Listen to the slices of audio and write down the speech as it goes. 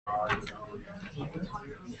All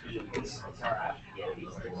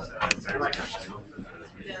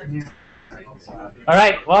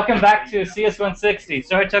right, welcome back to CS160.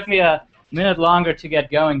 Sorry it took me a minute longer to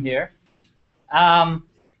get going here.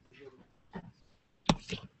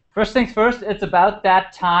 First things first, it's about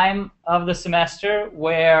that time of the semester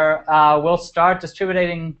where we'll start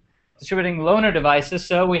distributing loaner devices.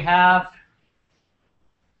 So we have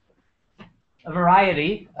a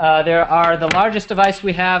variety. The largest device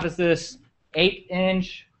we have is this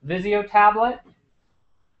 8-inch Vizio tablet.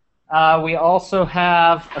 We also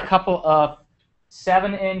have a couple of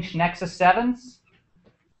 7-inch Nexus 7s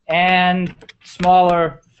and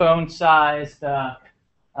smaller phone-sized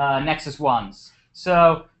Nexus 1s.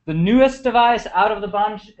 So the newest device out of the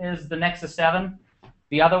bunch is the Nexus 7.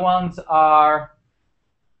 The other ones are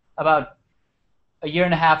about a year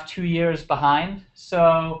and a half, 2 years behind.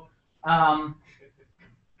 So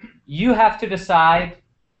you have to decide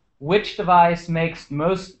which device makes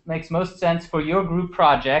most sense for your group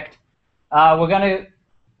project. We're going to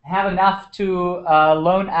have enough to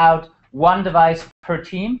loan out one device per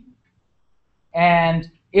team. And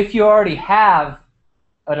if you already have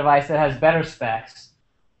a device that has better specs,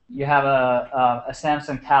 you have a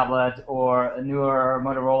Samsung tablet or a newer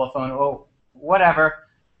Motorola phone or whatever,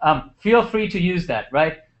 feel free to use that,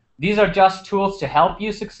 right? These are just tools to help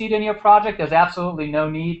you succeed in your project. There's absolutely no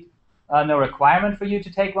need, no requirement for you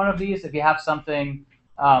to take one of these if you have something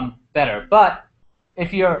better. But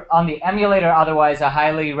if you're on the emulator otherwise, I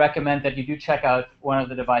highly recommend that you do check out one of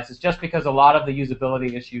the devices, just because a lot of the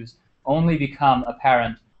usability issues only become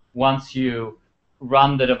apparent once you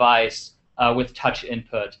run the device with touch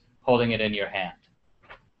input, holding it in your hand.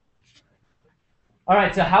 All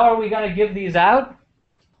right, so how are we going to give these out?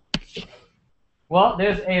 Well,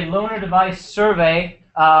 there's a loaner device survey.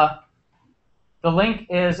 The link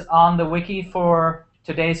is on the wiki for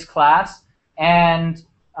today's class. And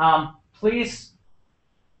please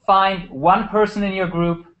find one person in your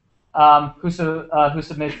group who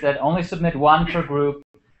submits that. Only submit one per group.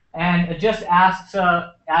 And it just asks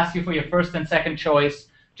you for your first and second choice,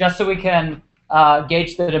 just so we can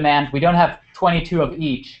gauge the demand. We don't have 22 of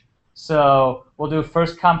each. So we'll do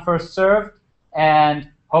first come, first served. And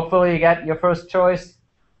hopefully you get your first choice.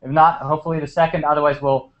 If not, hopefully the second. Otherwise,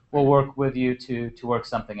 we'll work with you to work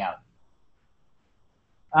something out.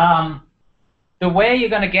 The way you're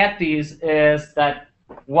going to get these is that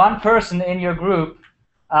one person in your group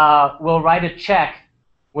will write a check,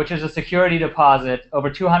 which is a security deposit over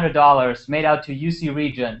 $200 made out to UC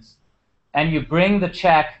Regents, and you bring the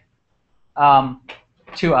check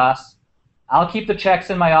to us. I'll keep the checks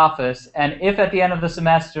in my office, and if at the end of the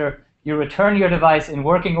semester you return your device in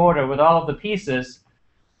working order with all of the pieces,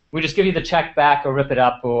 we just give you the check back or rip it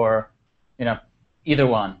up, or either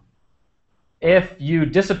one. If you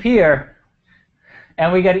disappear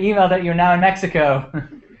and we get email that you're now in Mexico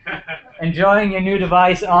enjoying your new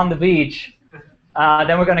device on the beach,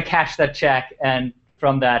 then we're going to cash that check and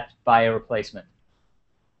from that buy a replacement.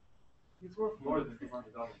 It's worth more than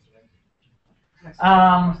 $200,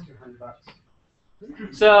 right?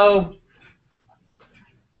 So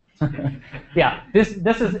yeah,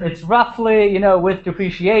 it's roughly, with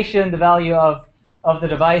depreciation, the value of the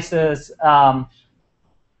devices,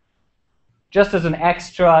 just as an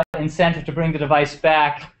extra incentive to bring the device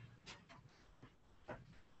back.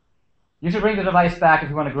 You should bring the device back if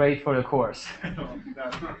you want to grade for the course.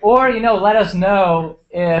 Or, let us know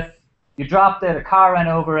if you dropped it, a car ran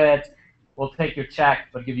over it, we'll take your check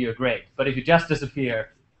but give you a grade. But if you just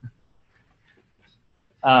disappear,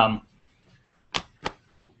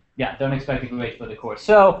 yeah, don't expect a grade for the course.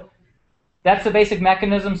 So that's the basic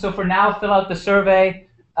mechanism. So for now, fill out the survey.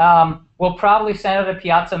 We'll probably send out a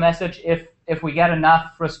Piazza message if we get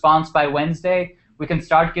enough response by Wednesday. We can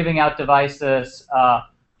start giving out devices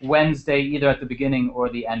Wednesday, either at the beginning or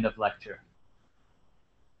the end of lecture.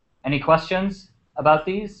 Any questions about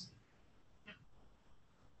these?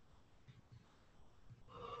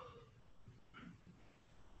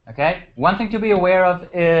 Okay. One thing to be aware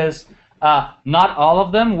of is not all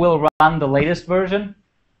of them will run the latest version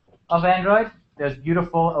of Android. There's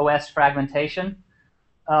beautiful OS fragmentation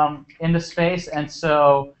in the space, and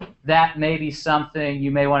so that may be something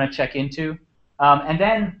you may want to check into. And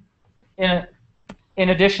then, in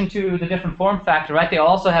addition to the different form factor, right, they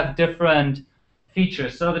also have different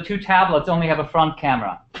features. So the two tablets only have a front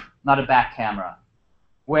camera, not a back camera,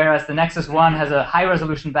 whereas the Nexus 1 has a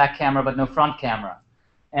high-resolution back camera but no front camera.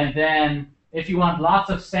 And then, if you want lots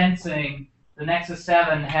of sensing, the Nexus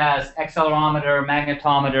 7 has accelerometer,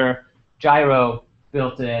 magnetometer, gyro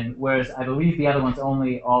built in, whereas I believe the other ones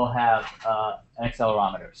only all have an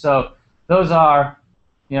accelerometer. So those are,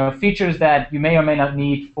 features that you may or may not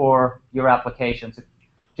need for your applications.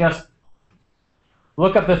 Just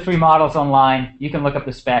look up the 3 models online. You can look up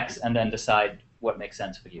the specs and then decide what makes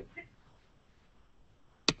sense for you.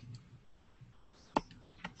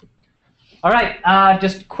 All right,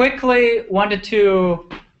 just quickly wanted to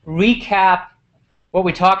recap what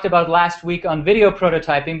we talked about last week on video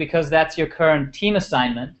prototyping, because that's your current team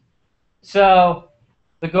assignment. So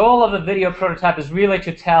the goal of a video prototype is really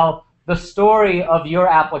to tell the story of your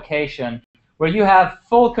application, where you have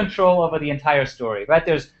full control over the entire story, right?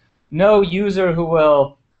 There's no user who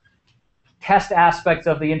will test aspects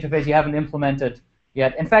of the interface you haven't implemented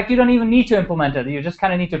yet. In fact, you don't even need to implement it. You just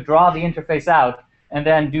kind of need to draw the interface out and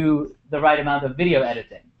then do the right amount of video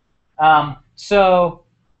editing. So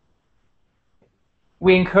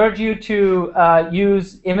we encourage you to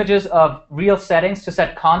use images of real settings to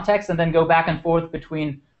set context and then go back and forth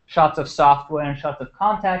between shots of software and shots of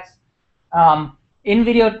context. In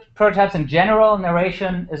video prototypes in general,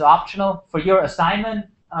 narration is optional. For your assignment,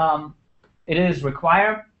 it is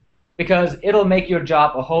required, because it'll make your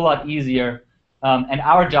job a whole lot easier, and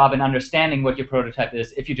our job in understanding what your prototype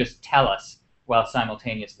is, if you just tell us while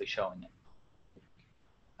simultaneously showing it.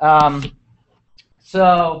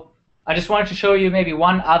 So I just wanted to show you maybe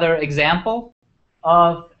one other example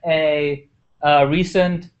of a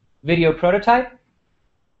recent video prototype.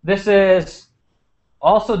 This is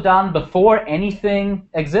also done before anything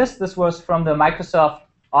exists. This was from the Microsoft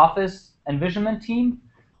Office Envisionment team.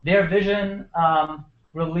 Their vision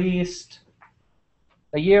released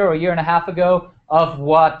a year or a year and a half ago of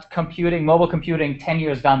what mobile computing 10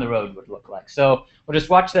 years down the road would look like. So we'll just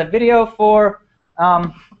watch that video for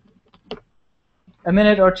a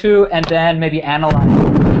minute or two, and then maybe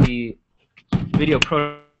analyze the video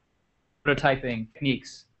prototyping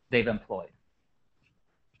techniques they've employed.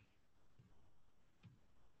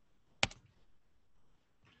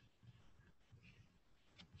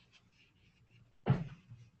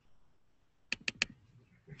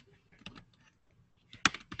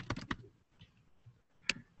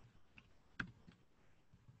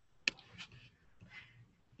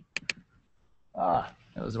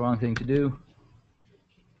 That was the wrong thing to do.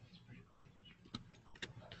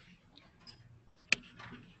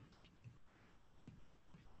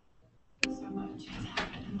 So much has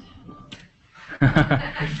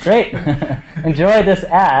happened. Great. Enjoy this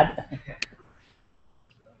ad.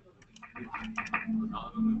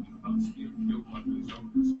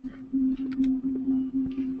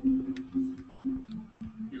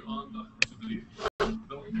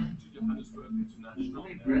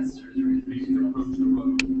 Breast surgery. Approach the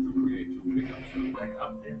road to create your pickup, so like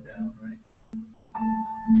up and down, right?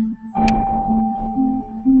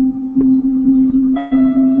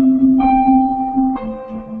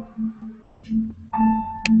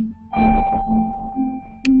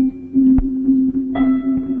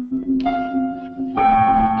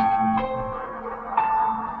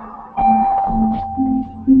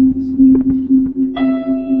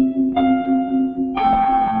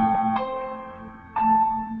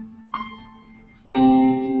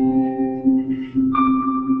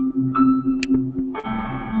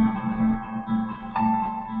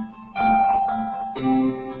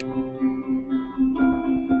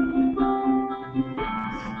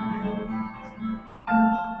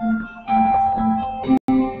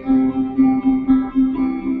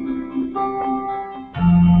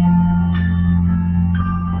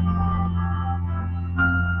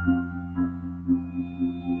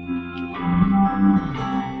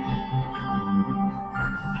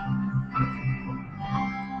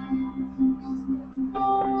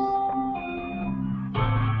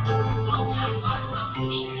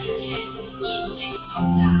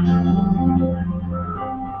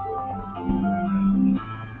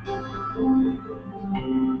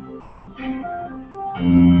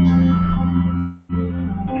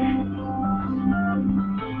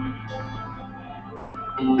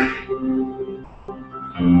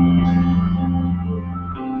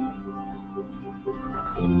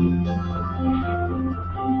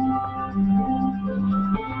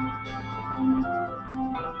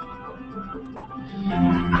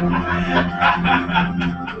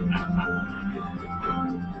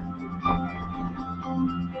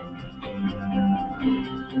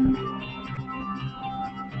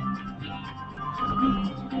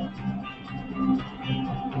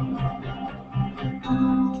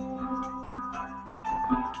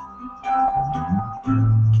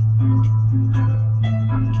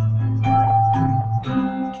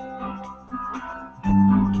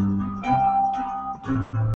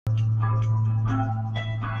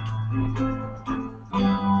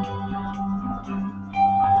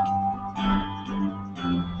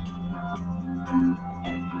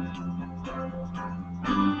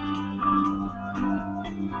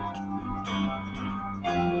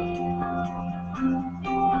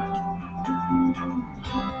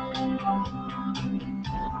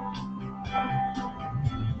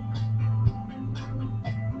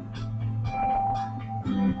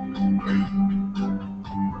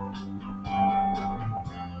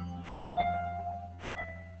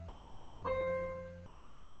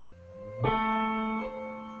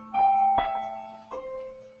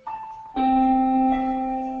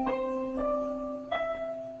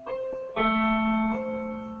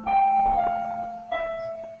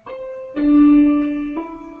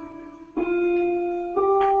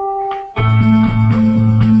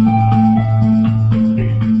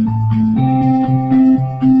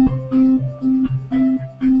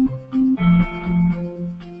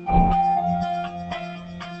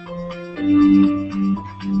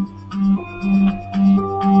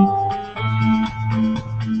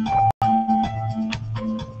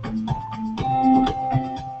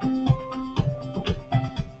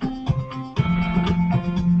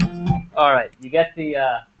 All right, you get the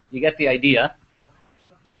idea.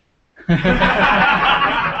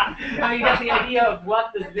 Now you get the idea of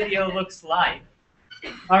what this video looks like.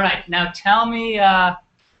 All right, now tell me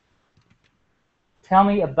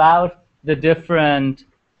about the different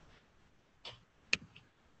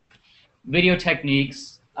video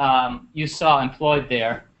techniques you saw employed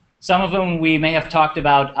there. Some of them we may have talked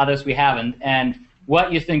about, others we haven't, and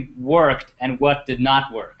what you think worked and what did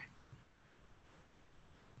not work.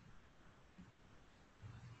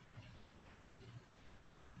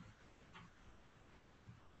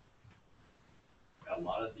 A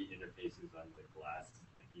lot of the interfaces on the glass,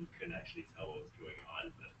 you couldn't actually tell what was going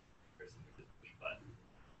on, but the person would just push a button,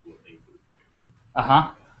 little things would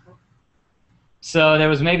Uh-huh. So there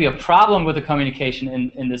was maybe a problem with the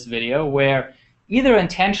communication in this video where either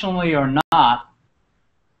intentionally or not,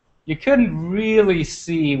 you couldn't really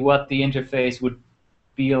see what the interface would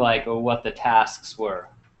be like or what the tasks were.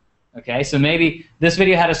 Okay, so maybe this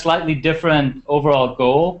video had a slightly different overall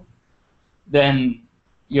goal than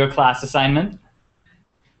your class assignment.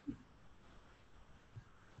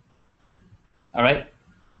 All right,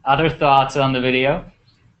 other thoughts on the video?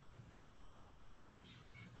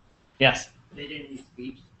 Yes? They didn't use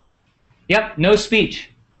speech. Yep, no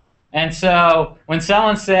speech. And so when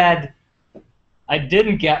someone said, I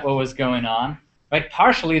didn't get what was going on, right,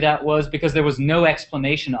 partially that was because there was no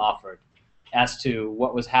explanation offered as to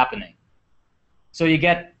what was happening. So you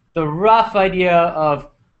get the rough idea of,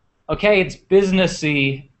 okay, it's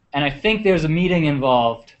businessy, and I think there's a meeting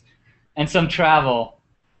involved and some travel.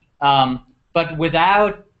 But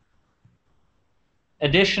without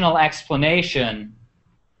additional explanation,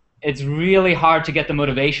 it's really hard to get the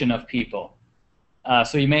motivation of people.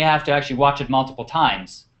 So you may have to actually watch it multiple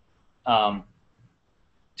times to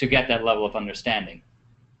get that level of understanding.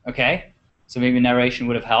 Okay? So maybe narration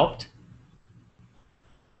would have helped.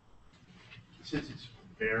 Since it's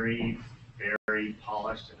very, very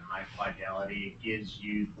polished and high fidelity, it gives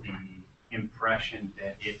you the impression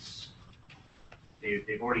that it's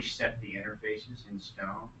they've already set the interfaces in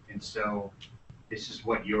stone, and so this is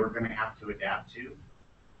what you're going to have to adapt to.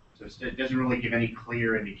 So it doesn't really give any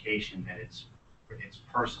clear indication that it's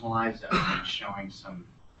personalized, other than showing some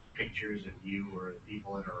pictures of you or the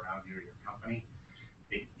people that are around you or your company.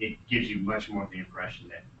 It gives you much more of the impression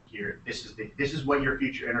that this is what your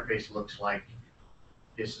future interface looks like.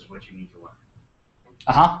 This is what you need to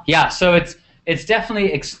learn. Yeah. So it's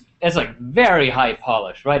definitely it's like very high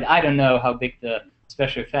polish, right? I don't know how big the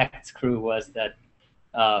special effects crew was that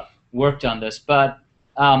worked on this, but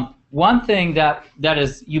one thing that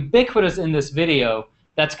is ubiquitous in this video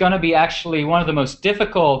that's going to be actually one of the most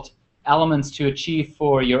difficult elements to achieve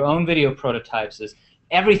for your own video prototypes is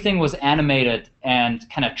everything was animated and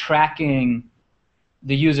kind of tracking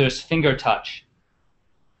the user's finger touch.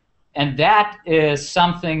 And that is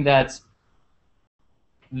something that's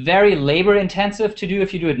very labor intensive to do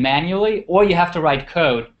if you do it manually, or you have to write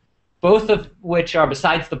code, both of which are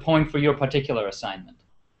besides the point for your particular assignment.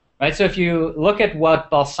 Right? So if you look at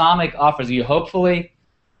what Balsamiq offers you, hopefully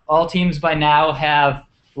all teams by now have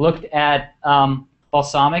looked at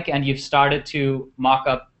Balsamiq and you've started to mock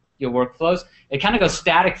up your workflows. It kind of goes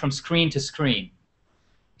static from screen to screen.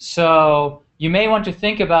 So you may want to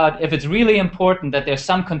think about, if it's really important that there's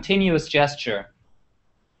some continuous gesture,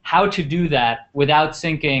 how to do that without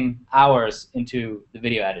sinking hours into the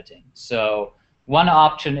video editing. So one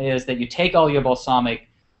option is that you take all your Balsamiq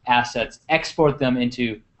assets, export them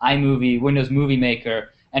into iMovie, Windows Movie Maker,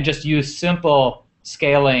 and just use simple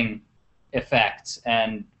scaling effects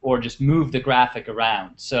or just move the graphic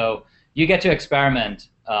around. So you get to experiment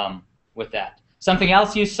with that. Something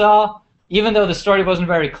else you saw, even though the story wasn't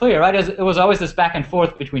very clear, right? It was always this back and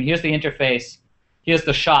forth between here's the interface, here's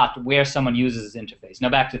the shot where someone uses this interface. Now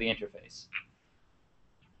back to the interface.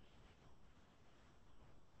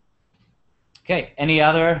 Okay, any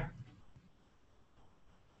other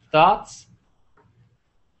thoughts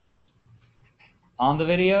on the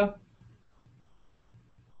video?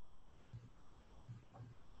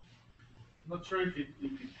 I'm not sure if it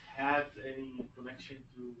had any connection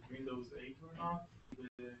to Windows 8 or not,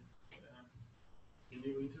 the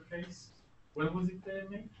new interface. When was it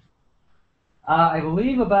made? I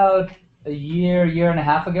believe about a year and a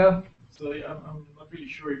half ago. So yeah, I'm not really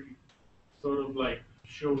sure if it sort of like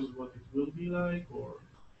shows what it will be like or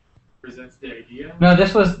presents the idea. No,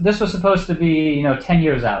 this was supposed to be 10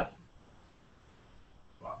 years out.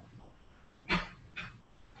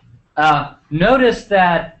 Wow. Notice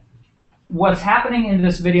that what's happening in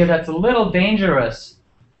this video that's a little dangerous,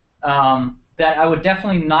 that I would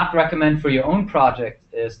definitely not recommend for your own project,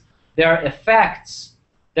 is there are effects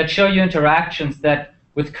that show you interactions that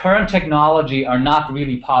with current technology are not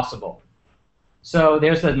really possible. So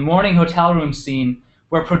there's a morning hotel room scene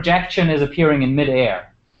where projection is appearing in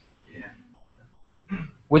midair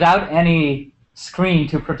without any screen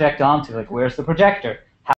to project onto. Like, where's the projector?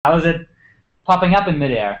 How is it popping up in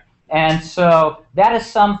midair? And so that is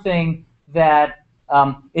something that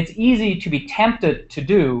it's easy to be tempted to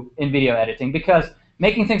do in video editing, because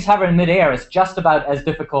making things hover in midair is just about as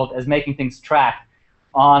difficult as making things track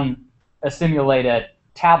on a simulated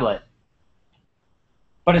tablet.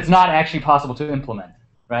 But it's not actually possible to implement,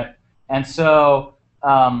 right? And so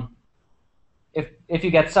if you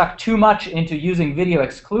get sucked too much into using video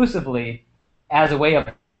exclusively as a way of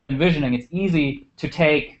envisioning, it's easy to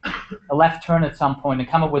take a left turn at some point and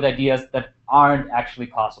come up with ideas that aren't actually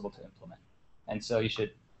possible to implement. And so you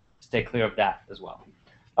should stay clear of that as well.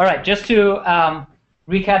 All right, just to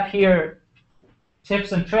recap here,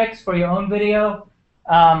 tips and tricks for your own video.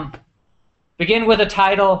 Begin with a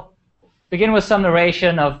title. Begin with some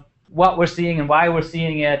narration of what we're seeing and why we're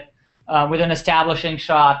seeing it with an establishing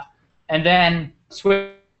shot, and then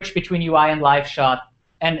switch between UI and live shot.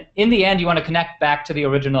 And in the end, you want to connect back to the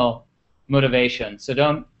original motivation. So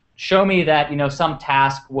don't show me that some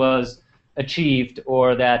task was achieved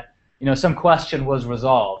or that some question was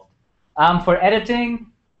resolved. For editing,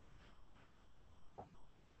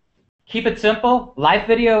 keep it simple. Live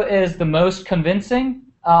video is the most convincing,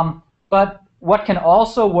 but what can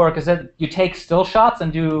also work is that you take still shots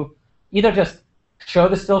and do either just show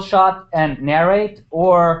the still shot and narrate,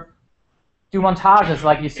 or do montages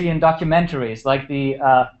like you see in documentaries, like the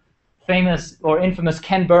famous or infamous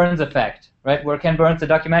Ken Burns effect, right? Where Ken Burns, the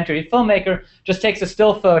documentary filmmaker, just takes a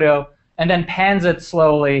still photo and then pans it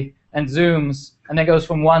slowly and zooms and then goes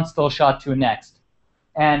from one still shot to the next.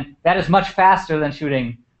 And that is much faster than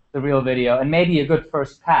shooting the real video and maybe a good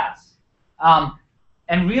first pass.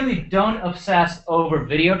 And really don't obsess over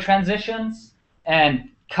video transitions and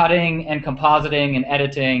cutting and compositing and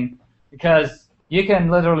editing, because you can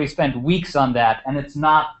literally spend weeks on that, and it's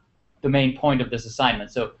not the main point of this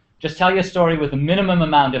assignment. So just tell your story with the minimum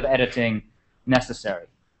amount of editing necessary.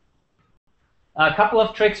 A couple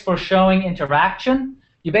of tricks for showing interaction.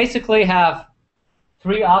 You basically have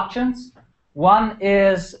three options. One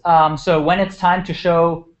is, so when it's time to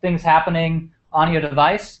show things happening on your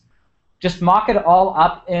device, just mock it all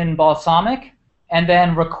up in Balsamiq and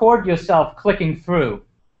then record yourself clicking through.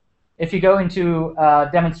 If you go into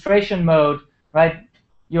demonstration mode, right,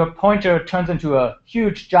 your pointer turns into a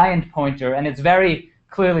huge giant pointer, and it's very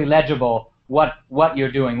clearly legible what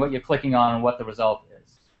you're doing, what you're clicking on, and what the result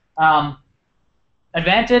is.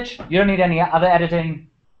 Advantage, you don't need any other editing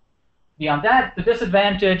beyond that. The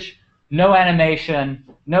disadvantage, no animation,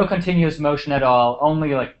 no continuous motion at all,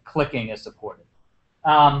 only like clicking is supported.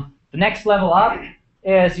 The next level up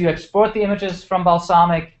is you export the images from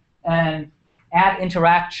Balsamiq and add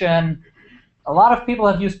interaction. A lot of people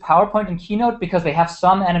have used PowerPoint and Keynote because they have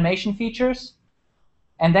some animation features,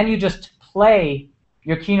 and then you just play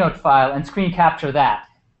your Keynote file and screen capture that.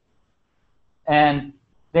 And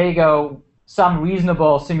there you go, some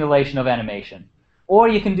reasonable simulation of animation. Or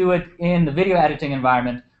you can do it in the video editing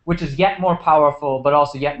environment, which is yet more powerful, but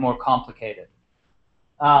also yet more complicated.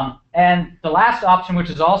 And the last option, which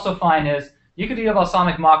is also fine, is you could do a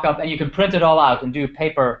Balsamiq mockup and you can print it all out and do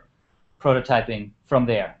paper prototyping from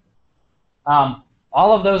there.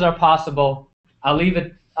 All of those are possible. I'll leave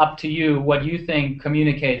it up to you what you think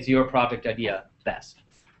communicates your project idea best.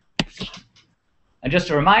 And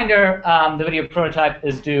just a reminder, the video prototype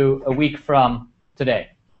is due a week from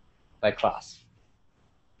today by class.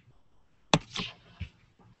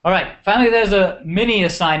 All right, finally there's a mini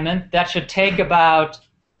assignment that should take about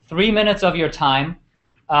 3 minutes of your time.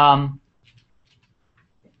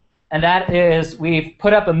 And that is, we've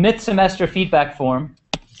put up a mid-semester feedback form,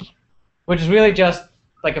 which is really just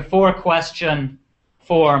like a 4-question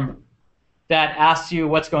form that asks you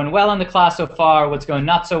what's going well in the class so far, what's going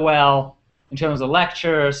not so well in terms of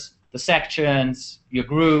lectures, the sections, your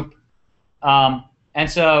group. And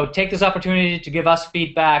so take this opportunity to give us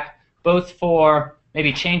feedback, both for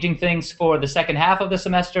maybe changing things for the second half of the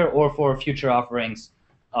semester or for future offerings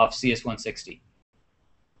of CS160.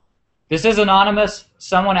 This is anonymous.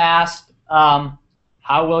 Someone asked,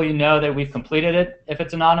 how will you know that we've completed it if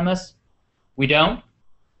it's anonymous? We don't.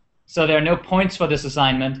 So there are no points for this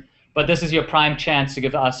assignment, but this is your prime chance to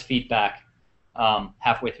give us feedback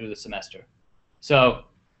halfway through the semester. So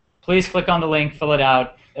please click on the link, fill it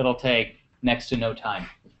out. It'll take next to no time.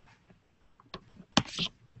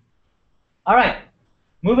 All right,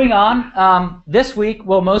 moving on. This week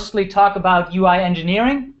we'll mostly talk about UI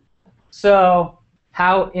engineering. So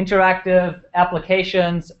how interactive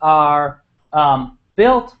applications are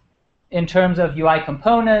built in terms of UI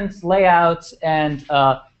components, layouts, and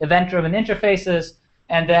event-driven interfaces.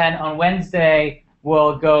 And then on Wednesday,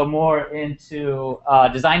 we'll go more into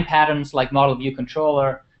design patterns like model view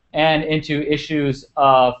controller and into issues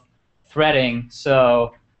of threading.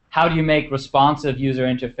 So how do you make responsive user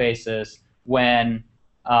interfaces when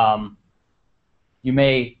you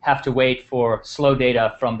may have to wait for slow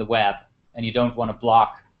data from the web and you don't want to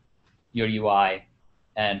block your UI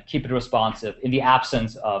and keep it responsive in the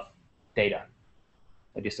absence of data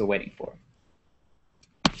that you're still waiting for.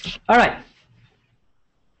 All right,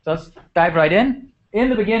 so let's dive right in. In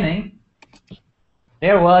the beginning,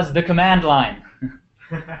 there was the command line.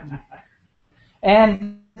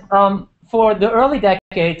 And for the early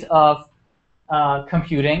decades of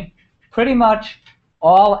computing, pretty much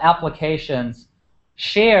all applications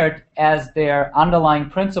shared as their underlying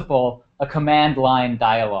principle a command line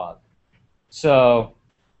dialogue. So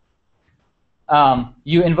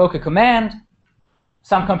you invoke a command,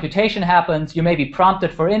 some computation happens, you may be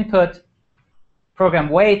prompted for input, program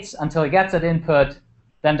waits until it gets that input,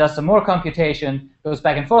 then does some more computation, goes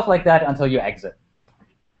back and forth like that until you exit.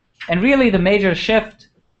 And really the major shift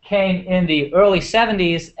came in the early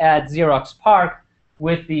 70s at Xerox PARC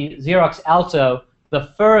with the Xerox Alto,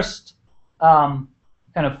 the first kind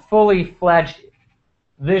of fully fledged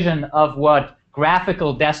vision of what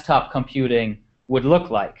graphical desktop computing would look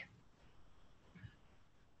like.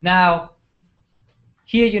 Now,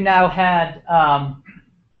 here you now had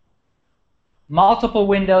multiple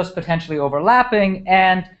windows potentially overlapping,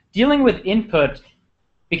 and dealing with input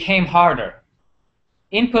became harder.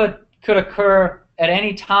 Input could occur at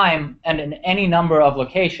any time and in any number of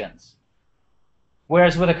locations.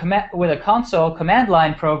 Whereas with a console command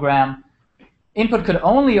line program, input could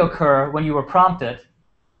only occur when you were prompted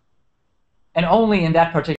and only in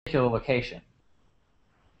that particular location.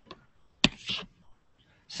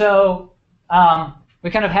 So we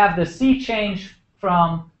kind of have the sea change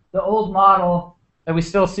from the old model that we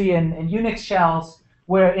still see in Unix shells,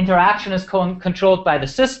 where interaction is controlled by the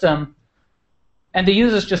system, and the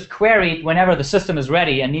user's just queried whenever the system is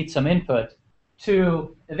ready and needs some input,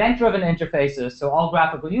 to event-driven interfaces, so all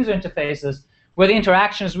graphical user interfaces, where the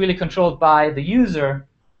interaction is really controlled by the user,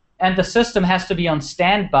 and the system has to be on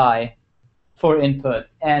standby for input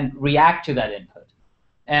and react to that input.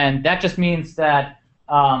 And that just means that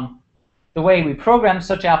the way we program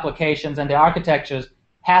such applications and the architectures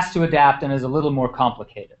has to adapt and is a little more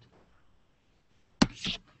complicated.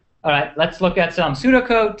 All right, let's look at some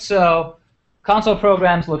pseudocode. So console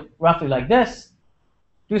programs look roughly like this.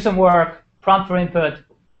 Do some work, prompt for input,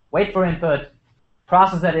 wait for input,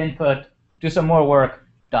 process that input, do some more work,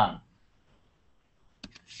 done.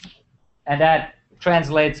 And that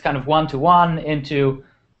translates kind of one-to-one into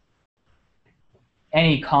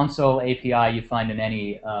any console API you find in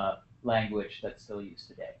any language that's still used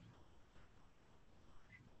today.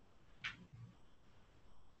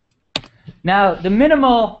 Now, the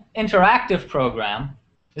minimal interactive program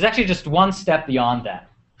is actually just one step beyond that.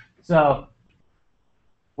 So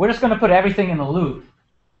we're just going to put everything in a loop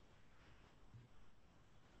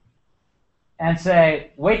and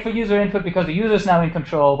say, wait for user input because the user is now in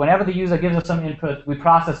control. Whenever the user gives us some input, we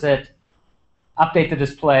process it, update the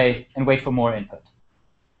display, and wait for more input.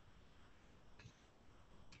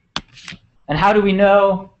 And how do we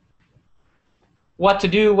know what to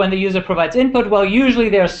do when the user provides input? Well, usually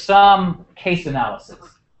there's some case analysis.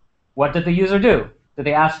 What did the user do? Did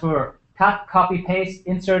they ask for cut, copy, paste,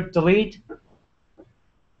 insert, delete,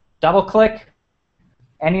 double click,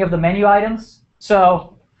 any of the menu items?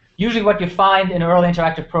 So usually what you find in early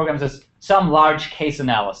interactive programs is some large case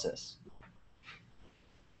analysis.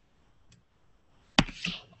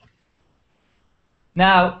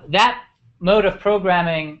 Now, that mode of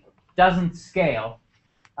programming doesn't scale,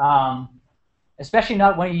 especially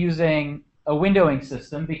not when you're using a windowing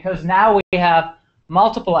system because now we have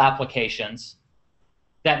multiple applications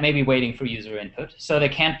that may be waiting for user input, so they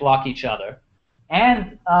can't block each other.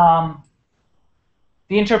 And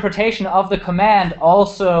the interpretation of the command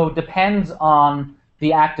also depends on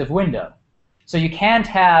the active window. So you can't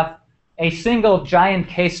have a single giant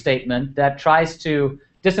case statement that tries to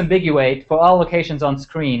disambiguate for all locations on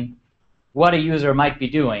screen what a user might be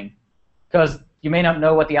doing, because you may not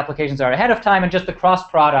know what the applications are ahead of time, and just the cross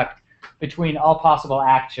product between all possible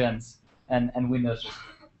actions and Windows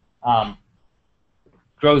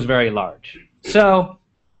grows very large. So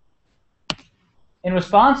in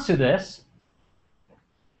response to this,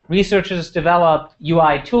 researchers developed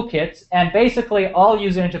UI toolkits, and basically all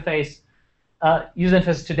user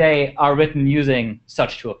interfaces today are written using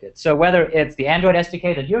such toolkits. So whether it's the Android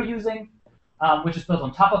SDK that you're using, which is built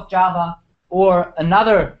on top of Java, or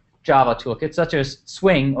another Java toolkit, such as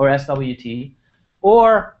Swing or SWT,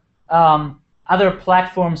 or other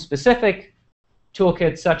platform-specific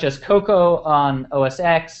toolkits, such as Cocoa on OS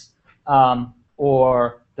X,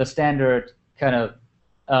 or the standard kind of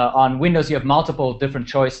on Windows, you have multiple different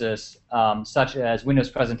choices, such as Windows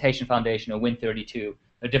Presentation Foundation or Win32,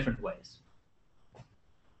 or different ways.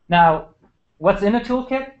 Now, what's in a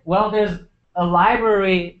toolkit? Well, there's a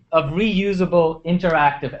library of reusable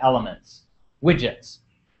interactive elements, widgets.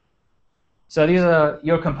 So these are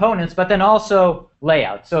your components, but then also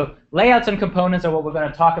layouts. So layouts and components are what we're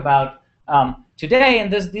going to talk about today,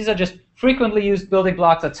 and these are just frequently used building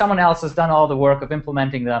blocks that someone else has done all the work of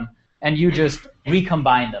implementing them, and you just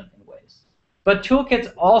recombine them in ways. But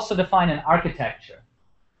toolkits also define an architecture,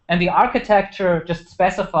 and the architecture just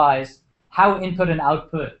specifies how input and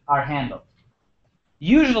output are handled.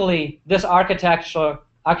 Usually, this architecture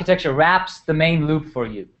wraps the main loop for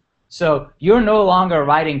you. So you're no longer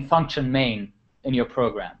writing function main in your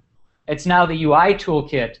program. It's now the UI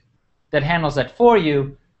toolkit that handles that for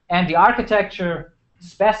you, and the architecture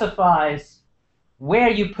specifies where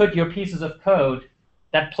you put your pieces of code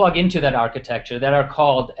that plug into that architecture that are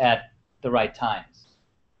called at the right times.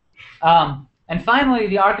 And finally,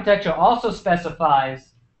 the architecture also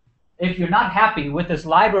specifies, if you're not happy with this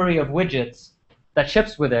library of widgets that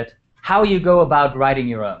ships with it, how you go about writing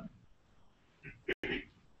your own.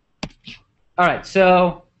 All right,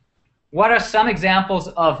 so what are some examples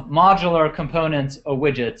of modular components or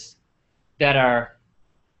widgets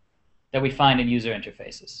that we find in user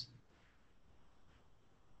interfaces?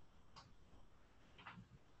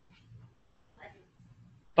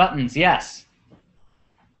 Buttons, yes.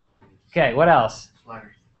 Okay, what else?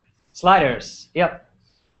 Sliders. Sliders, yep.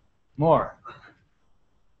 More.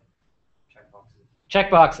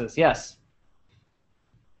 Checkboxes, yes.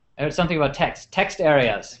 I heard something about text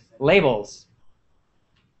areas, labels.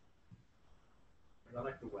 I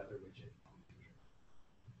like the weather widget.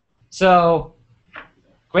 So,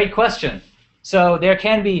 great question. So there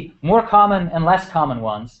can be more common and less common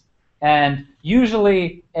ones, and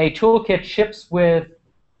usually a toolkit ships with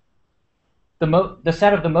the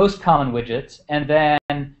set of the most common widgets, and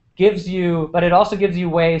then gives you, but it also gives you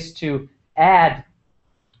ways to add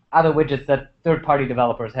other widgets that third-party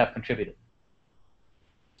developers have contributed.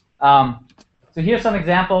 So here's some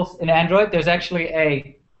examples in Android. There's actually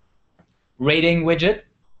a rating widget.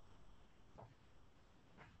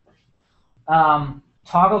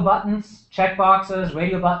 Toggle buttons, checkboxes,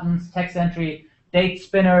 radio buttons, text entry, date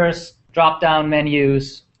spinners, drop-down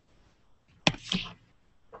menus.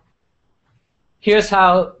 Here's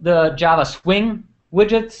how the Java Swing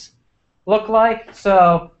widgets look like.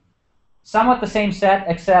 So somewhat the same set,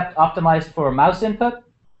 except optimized for mouse input.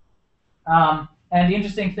 And the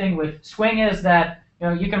interesting thing with Swing is that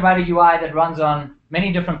you can write a UI that runs on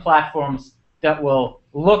many different platforms that will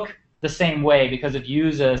look the same way because it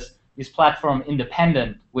uses these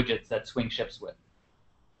platform-independent widgets that Swing ships with.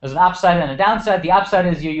 There's an upside and a downside. The upside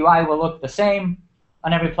is your UI will look the same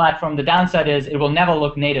on every platform. The downside is it will never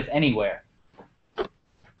look native anywhere.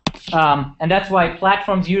 And that's why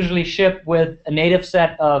platforms usually ship with a native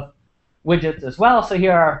set of widgets as well. So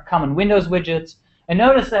here are common Windows widgets. And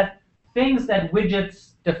notice that things that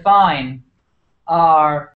widgets define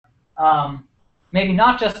are maybe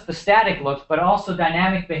not just the static look, but also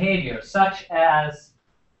dynamic behavior, such as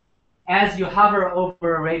you hover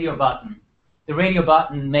over a radio button, the radio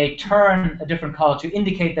button may turn a different color to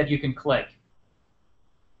indicate that you can click.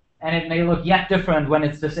 And it may look yet different when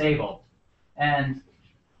it's disabled. And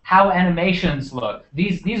how animations look.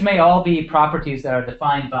 These may all be properties that are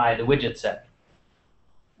defined by the widget set.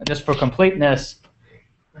 Just for completeness,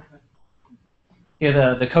 here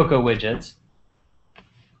are the Cocoa widgets.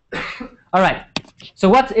 All right, so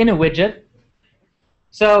what's in a widget?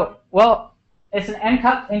 So, well, it's an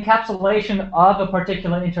encapsulation of a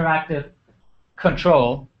particular interactive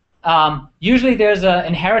control. Usually there's an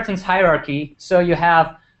inheritance hierarchy, so you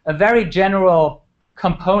have a very general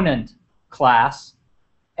component class,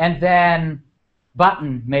 and then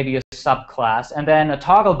button, maybe a subclass, and then a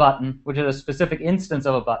toggle button, which is a specific instance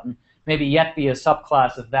of a button, maybe yet be a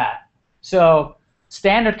subclass of that. So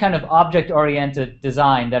standard kind of object-oriented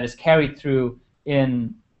design that is carried through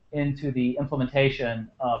into the implementation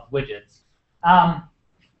of widgets.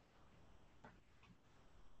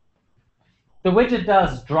 The widget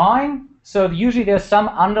does drawing, so usually there's some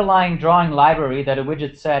underlying drawing library that a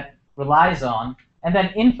widget set relies on, and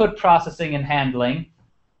then input processing and handling,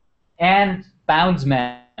 and bounds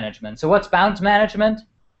management. So what's bounds management?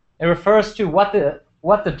 It refers to what the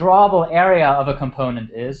drawable area of a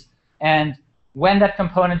component is, and when that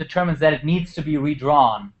component determines that it needs to be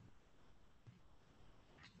redrawn.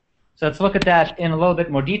 So let's look at that in a little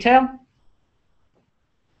bit more detail.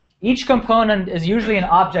 Each component is usually an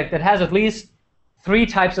object that has at least 3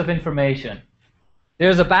 types of information.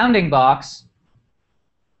 There's a bounding box,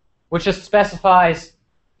 which just specifies,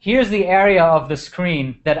 here's the area of the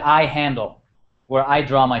screen that I handle, where I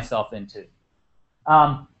draw myself into.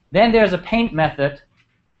 Then there's a paint method.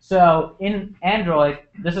 So in Android,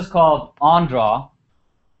 this is called onDraw.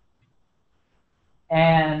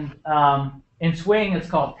 And in Swing, it's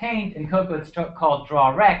called paint. In Cocoa, it's called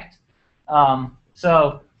drawRect.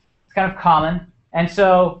 So it's kind of common. And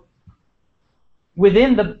so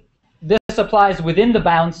this applies within the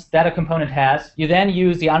bounds that a component has. You then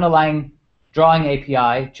use the underlying drawing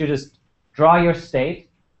API to just draw your state,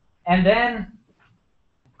 and then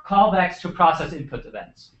callbacks to process input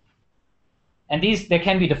events. And there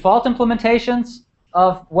can be default implementations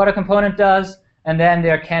of what a component does, and then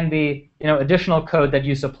there can be additional code that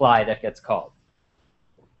you supply that gets called.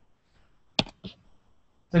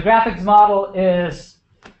 The graphics model is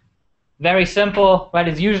very simple, right?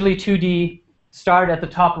 It's usually 2D. Start at the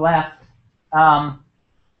top left.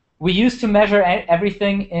 We used to measure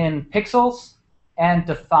everything in pixels and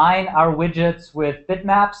define our widgets with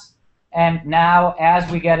bitmaps. And now, as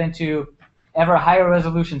we get into ever higher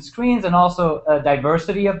resolution screens and also a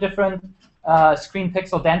diversity of different screen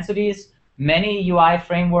pixel densities, many UI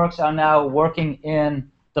frameworks are now working in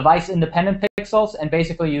device-independent pixels and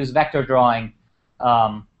basically use vector drawing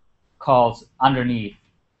calls underneath.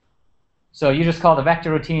 So you just call the vector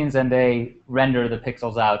routines, and they render the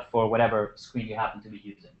pixels out for whatever screen you happen to be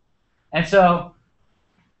using. And so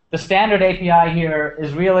the standard API here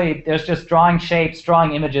is really, there's just drawing shapes,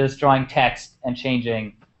 drawing images, drawing text, and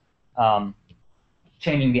changing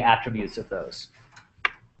the attributes of those.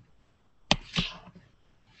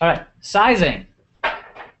 All right, sizing.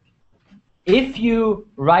 If you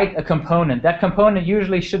write a component, that component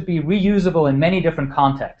usually should be reusable in many different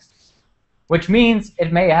contexts, which means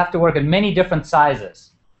it may have to work in many different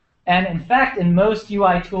sizes. And in fact, in most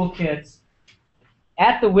UI toolkits,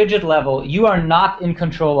 at the widget level, you are not in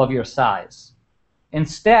control of your size.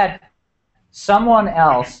 Instead, someone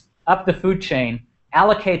else up the food chain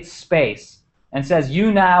allocates space and says,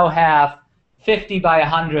 you now have 50 by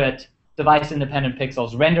 100 device-independent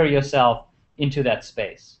pixels. Render yourself into that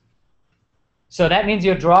space. So that means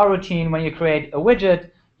your draw routine, when you create a widget,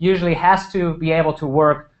 usually has to be able to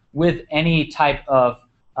work with any type of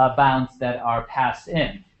bounds that are passed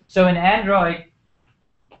in. So in Android,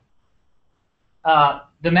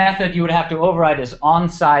 the method you would have to override is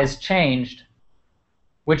onSizeChanged,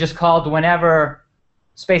 which is called whenever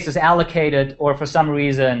space is allocated or for some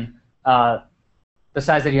reason the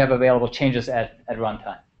size that you have available changes at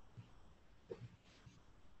runtime.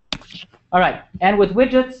 All right, and with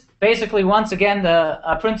widgets, basically, once again, the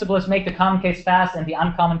principle is make the common case fast and the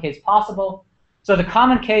uncommon case possible. So the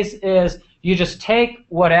common case is you just take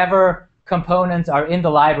whatever components are in the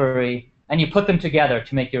library and you put them together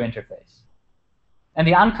to make your interface. And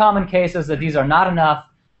the uncommon case is that these are not enough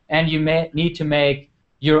and you may need to make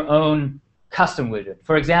your own custom widget.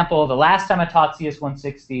 For example, the last time I taught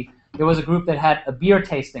CS160, there was a group that had a beer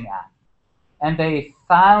tasting app. And they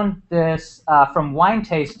found this, from wine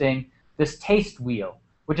tasting, this taste wheel,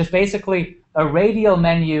 which is basically a radial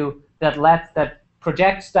menu that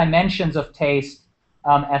projects dimensions of taste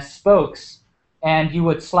as spokes, and you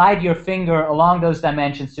would slide your finger along those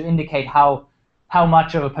dimensions to indicate how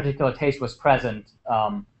much of a particular taste was present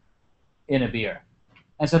in a beer.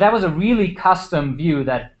 And so that was a really custom view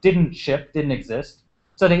that didn't exist.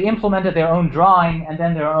 So they implemented their own drawing and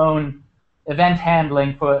then their own event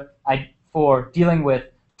handling for dealing with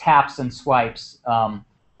taps and swipes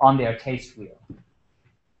on their taste wheel.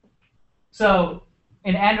 So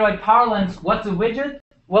in Android parlance, what's a widget?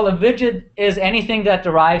 Well, a widget is anything that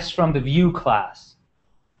derives from the view class.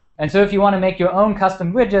 And so if you want to make your own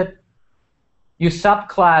custom widget, you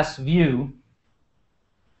subclass view,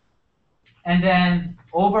 and then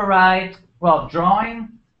override, well, drawing,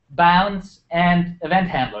 bounds, and event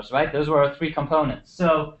handlers, right? Those were our 3 components.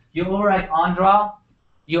 So you override onDraw,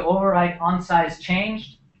 you override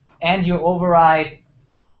onSizeChanged, and you override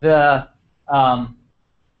the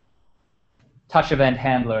touch event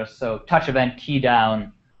handlers, so touch event key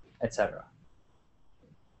down, etc.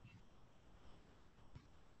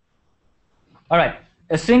 All right,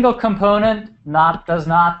 a single component does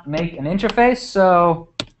not make an interface. So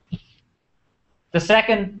the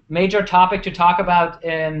second major topic to talk about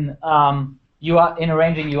in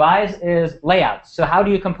arranging UIs is layouts. So how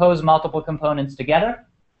do you compose multiple components together?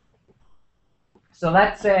 So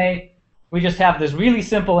let's say we just have this really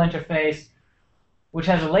simple interface which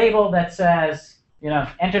has a label that says,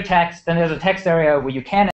 enter text, then there's a text area where you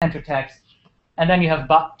can enter text, and then you have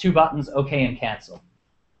 2 buttons, OK and cancel.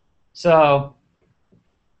 So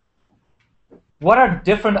what are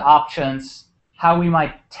different options how we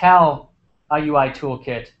might tell a UI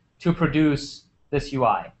toolkit to produce this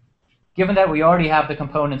UI, given that we already have the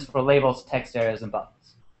components for labels, text areas, and buttons?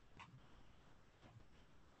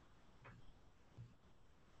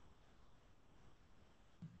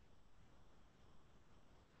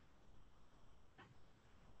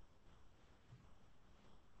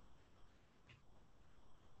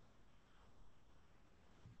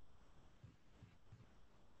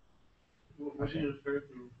 What do you refer to?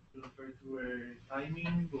 Do you refer to a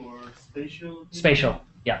timing or spatial? Spatial,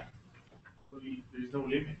 yeah. There's no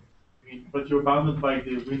limit. But you're bounded by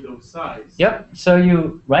the window size. Yep. So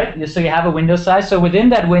you have a window size. So within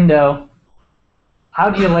that window,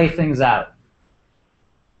 how do you lay things out?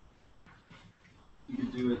 You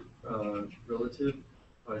could do it relative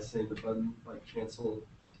by saying the button like cancel,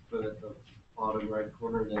 put at the bottom right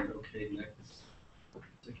corner, then OK next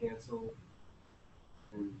to cancel.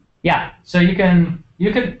 And yeah. So you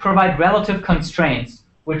could provide relative constraints,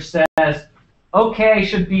 which says OK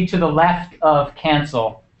should be to the left of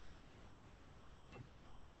cancel.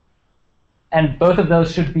 And both of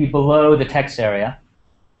those should be below the text area.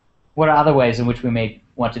 What are other ways in which we may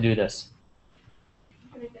want to do this?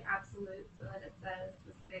 You can make it absolute so that it says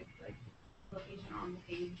specific location on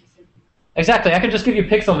the page. Exactly. I could just give you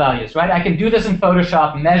pixel values, right? I can do this in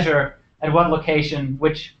Photoshop, measure at what location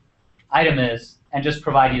which item is, and just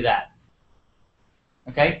provide you that.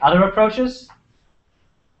 Okay. Other approaches?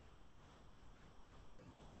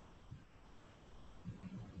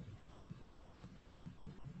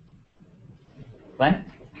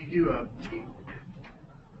 Glenn? You do a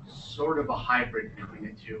sort of a hybrid between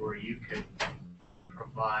the two, where you could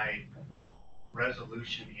provide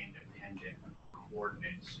resolution independent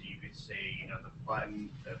coordinates. So you could say,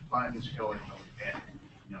 the buttons go at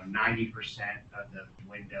 90% of the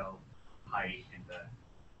window height, and the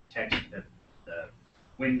text, the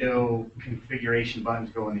window configuration buttons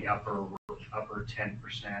go in the upper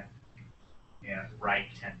 10% and right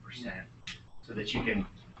 10%, so that you can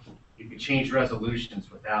change resolutions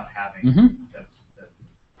without having the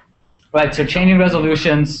Right, so changing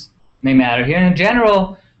resolutions may matter here. In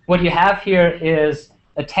general, what you have here is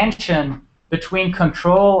a tension between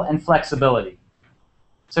control and flexibility.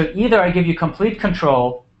 So either I give you complete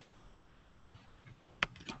control,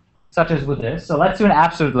 such as with this. So let's do an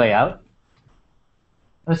absolute layout.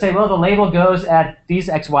 Let's say, well, the label goes at these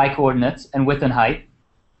XY coordinates and width and height.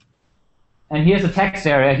 And here's the text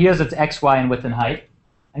area. Here's its XY and width and height.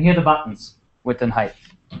 And here are the buttons, width and height.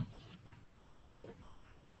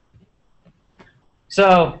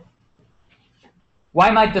 So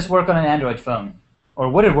why might this work on an Android phone? Or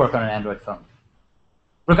would it work on an Android phone?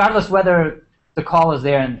 Regardless whether the call is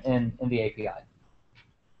there in the API.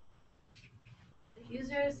 The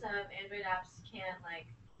users of Android apps can't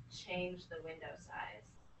change the window size.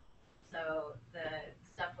 So the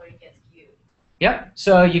stuff where it gets queued. Yep,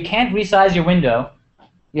 so you can't resize your window.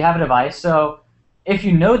 You have a device. So if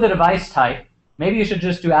you know the device type, maybe you should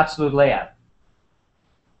just do absolute layout.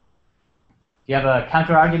 Do you have a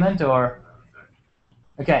counter argument or?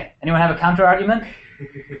 Okay, anyone have a counter argument?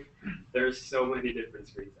 There's so many different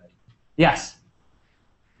screen types. Yes.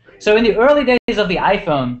 So in the early days of the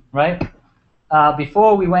iPhone, right,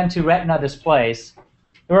 before we went to Retina displays,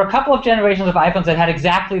 there were a couple of generations of iPhones that had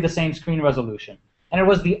exactly the same screen resolution. And it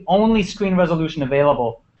was the only screen resolution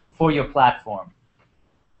available for your platform.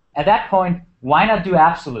 At that point, why not do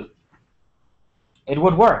absolute? It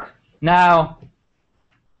would work. Now,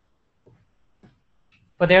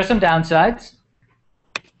 but there are some downsides,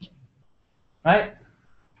 right?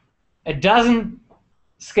 It doesn't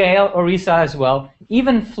scale or resize well,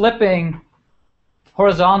 even flipping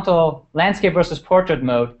horizontal landscape versus portrait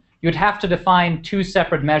mode, you'd have to define 2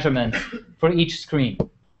 separate measurements for each screen.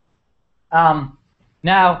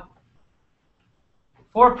 Now,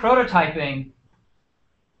 for prototyping,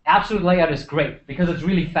 absolute layout is great because it's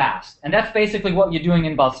really fast. And that's basically what you're doing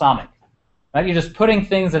in Balsamiq. Right? You're just putting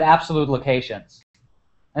things at absolute locations.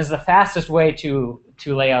 It's the fastest way to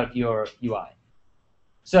lay out your UI.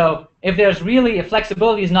 So if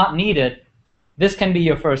flexibility is not needed, this can be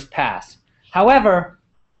your first pass. However,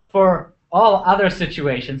 for all other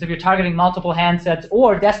situations, if you're targeting multiple handsets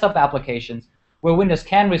or desktop applications where Windows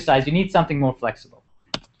can resize, you need something more flexible.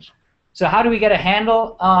 So how do we get a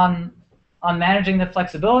handle on managing the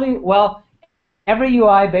flexibility? Well, every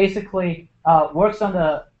UI basically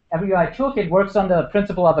every UI toolkit works on the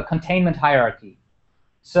principle of a containment hierarchy.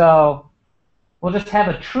 So we'll just have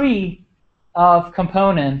a tree of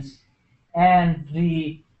components, and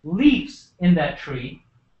the leaves in that tree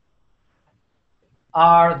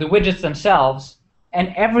are the widgets themselves,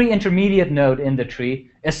 and every intermediate node in the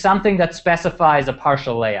tree is something that specifies a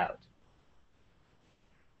partial layout.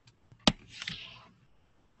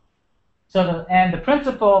 So the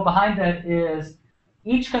principle behind that is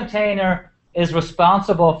each container is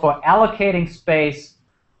responsible for allocating space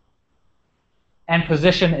and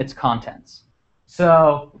position its contents.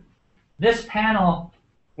 So this panel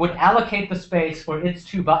would allocate the space for its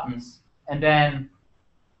 2 buttons and then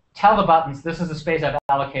tell the buttons, this is the space I've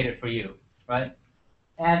allocated for you, right?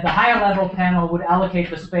 And the higher level panel would allocate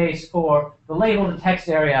the space for the label, the text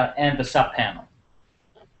area, and the subpanel.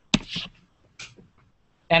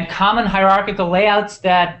 And common hierarchical layouts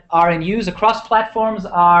that are in use across platforms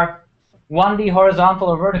are 1D horizontal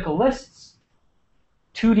or vertical lists,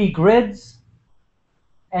 2D grids,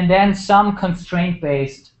 and then some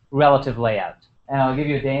constraint-based relative layout. And I'll give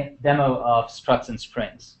you a demo of struts and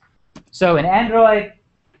springs. So in Android,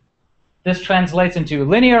 this translates into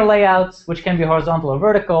linear layouts, which can be horizontal or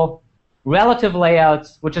vertical, relative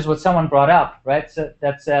layouts, which is what someone brought up, right? So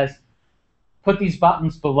that says, put these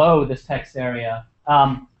buttons below this text area.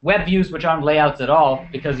 Web views, which aren't layouts at all,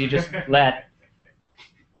 because you just let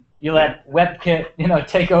WebKit,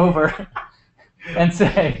 take over and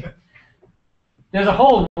say, there's a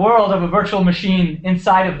whole world of a virtual machine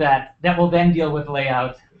inside of that will then deal with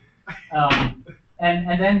layout. And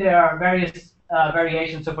then there are various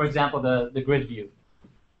variations. So, for example, the grid view.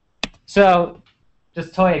 So,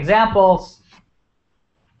 just toy examples.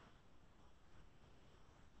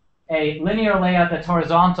 A linear layout that's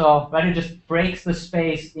horizontal, right? It just breaks the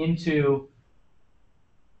space into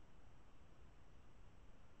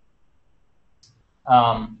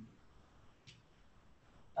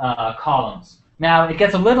columns. Now, it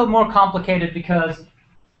gets a little more complicated because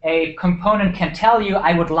a component can tell you,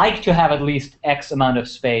 I would like to have at least X amount of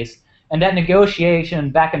space. And that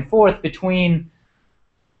negotiation back and forth between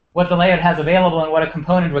what the layout has available and what a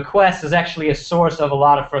component requests is actually a source of a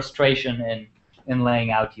lot of frustration in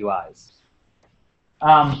laying out UIs.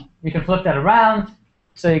 You can flip that around,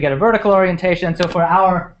 so you get a vertical orientation. So for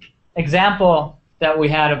our example that we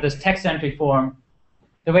had of this text entry form,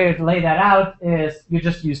 the way to lay that out is you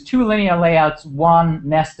just use 2 linear layouts, one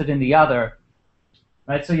nested in the other.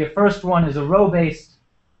 Right? So your first one is a row-based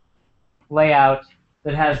layout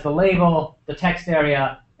that has the label, the text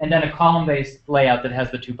area, and then a column-based layout that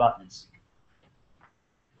has the 2 buttons.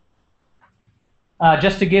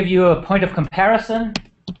 Just to give you a point of comparison,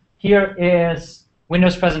 here is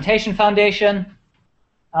Windows Presentation Foundation.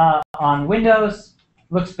 On Windows,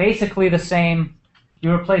 looks basically the same.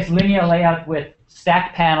 You replace linear layout with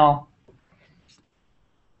stack panel.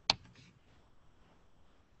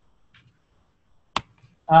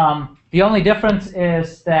 The only difference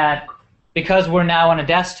is that because we're now on a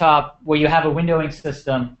desktop where you have a windowing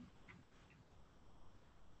system,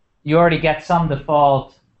 you already get some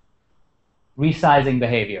default resizing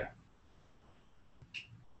behavior,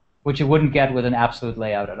 which you wouldn't get with an absolute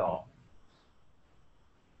layout at all.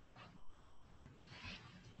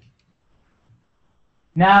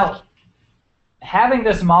 Now, having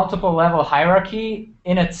this multiple level hierarchy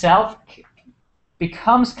in itself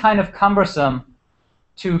becomes kind of cumbersome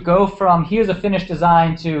to go from here's a finished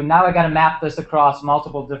design to now I got to map this across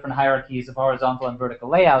multiple different hierarchies of horizontal and vertical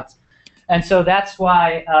layouts. And so that's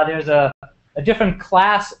why there's a different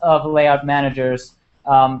class of layout managers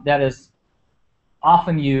that is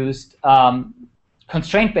often used,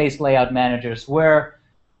 constraint-based layout managers, where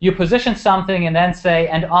you position something and then say,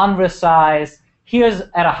 and on resize, here's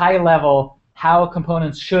at a high level how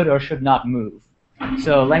components should or should not move.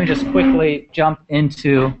 So let me just quickly jump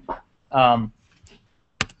into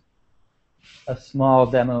a small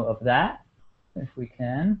demo of that. if we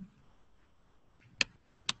can.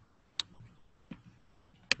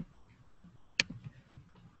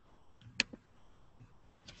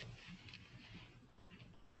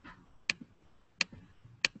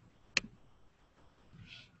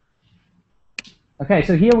 Okay,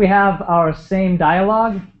 so here we have our same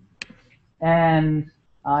dialogue, and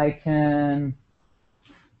I can,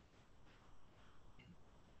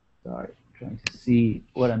 sorry, trying to see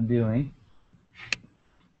what I'm doing.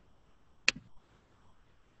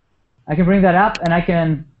 I can bring that up, and I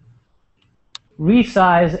can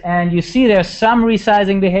resize, and you see there's some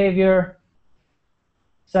resizing behavior,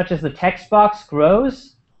 such as the text box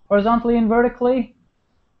grows horizontally and vertically.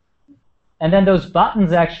 And then those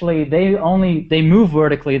buttons actually, they move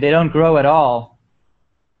vertically, they don't grow at all,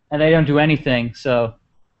 and they don't do anything, so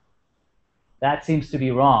that seems to be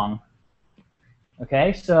wrong.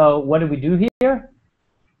 Okay, so what do we do here?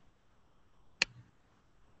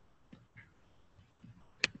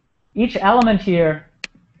 Each element here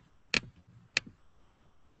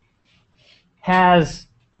has,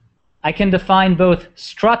 I can define both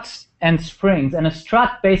struts and springs, and a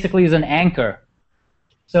strut basically is an anchor.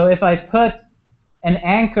 So if I put an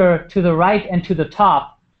anchor to the right and to the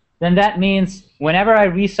top, then that means whenever I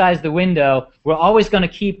resize the window, we're always going to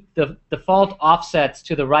keep the default offsets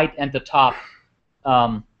to the right and the top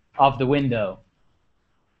of the window.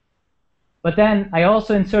 But then I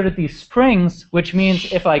also inserted these springs, which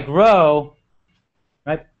means if I grow,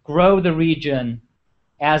 right, grow the region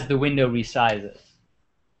as the window resizes.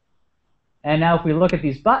 And now if we look at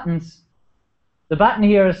these buttons, the button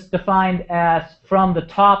here is defined as from the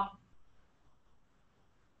top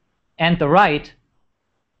and the right,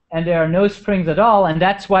 and there are no springs at all, and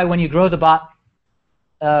that's why when you grow the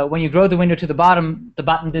window to the bottom, the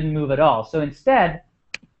button didn't move at all. So instead,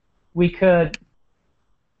 we could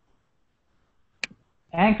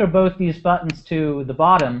anchor both these buttons to the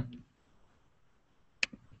bottom,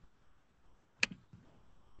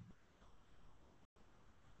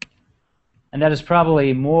 and that is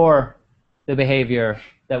probably more the behavior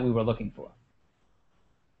that we were looking for.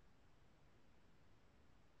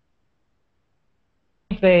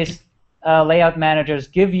 Based layout managers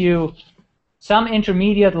give you some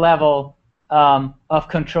intermediate level of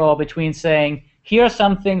control between saying, here are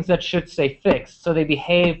some things that should stay fixed, so they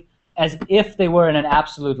behave as if they were in an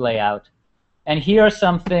absolute layout. And here are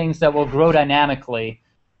some things that will grow dynamically,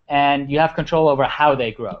 and you have control over how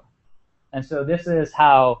they grow. And so this is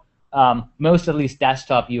how most, at least,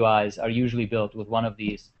 desktop UIs are usually built with one of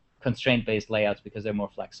these constraint-based layouts because they're more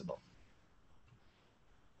flexible.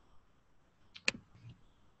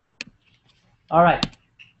 All right.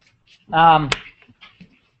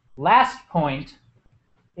 Last point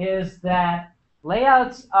is that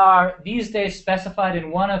layouts are these days specified in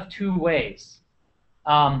one of two ways.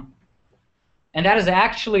 And that is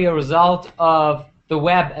actually a result of the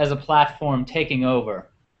web as a platform taking over.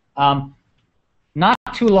 Not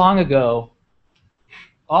too long ago,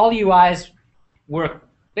 all UIs were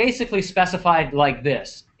basically specified like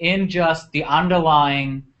this, in just the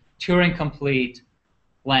underlying Turing-complete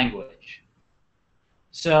language.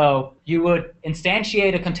 So you would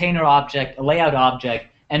instantiate a container object, a layout object,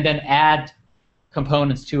 and then add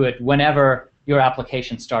components to it whenever your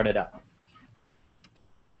application started up.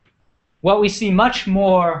 What we see much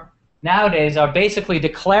more nowadays are basically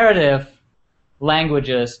declarative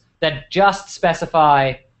languages that just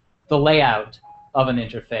specify the layout of an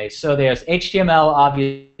interface. So there's HTML,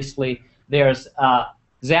 obviously. There's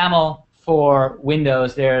XAML for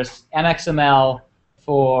Windows. There's MXML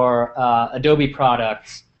for Adobe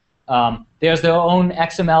products. There's their own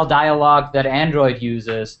XML dialog that Android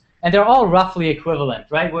uses. And they're all roughly equivalent,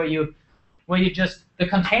 right? Where you just, the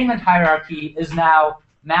containment hierarchy is now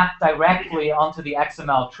mapped directly onto the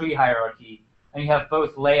XML tree hierarchy. And you have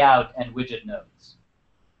both layout and widget nodes.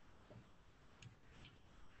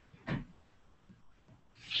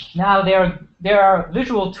 Now, there are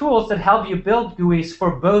visual tools that help you build GUIs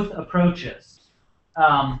for both approaches.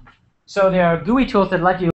 So there are GUI tools that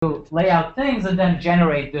let you lay out things and then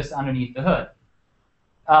generate this underneath the hood.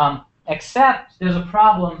 Except there's a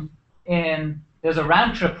problem there's a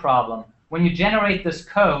round-trip problem. When you generate this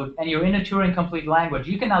code and you're in a Turing-complete language,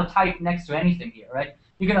 you can now type next to anything here, right?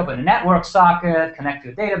 You can open a network socket, connect to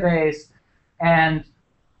a database, and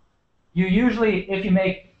you usually, if you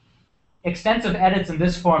make extensive edits in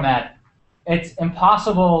this format, it's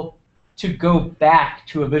impossible to go back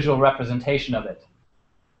to a visual representation of it.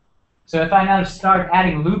 So if I now start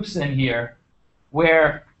adding loops in here,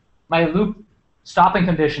 where my loop stopping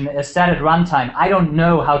condition is set at runtime, I don't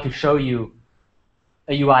know how to show you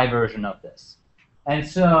a UI version of this. And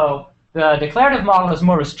so the declarative model is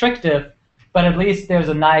more restrictive, but at least there's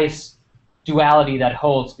a nice duality that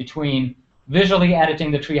holds between visually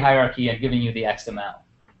editing the tree hierarchy and giving you the XML.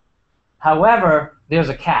 However, there's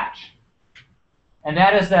a catch. And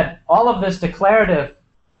that is that all of this declarative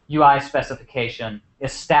UI specification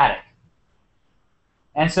is static.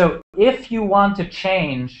 And so if you want to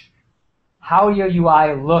change how your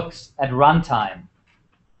UI looks at runtime,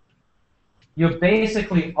 you're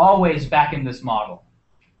basically always back in this model.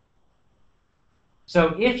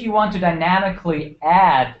 So if you want to dynamically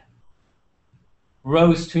add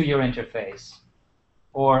rows to your interface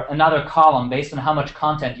or another column based on how much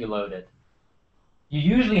content you loaded, you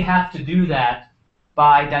usually have to do that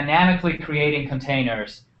by dynamically creating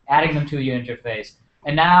containers, adding them to your interface.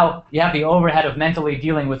 And now you have the overhead of mentally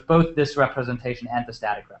dealing with both this representation and the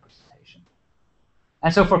static representation.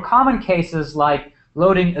 And so for common cases like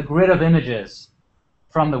loading a grid of images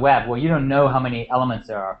from the web where you don't know how many elements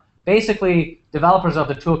there are, basically developers of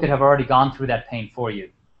the toolkit have already gone through that pain for you.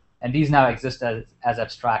 And these now exist as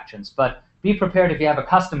abstractions. But be prepared, if you have a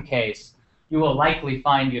custom case, you will likely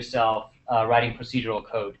find yourself writing procedural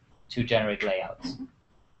code to generate layouts.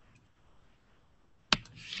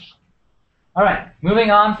 All right,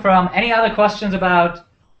 moving on from any other questions about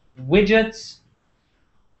widgets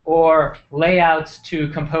or layouts to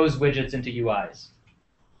compose widgets into UIs?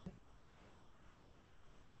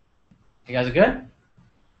 You guys are good?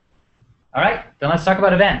 All right, then let's talk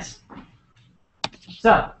about events.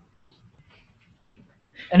 So,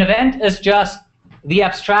 an event is just the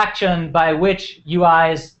abstraction by which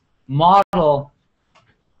UIs model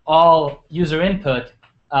all user input.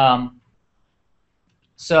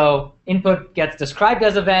 So input gets described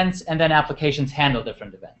as events, and then applications handle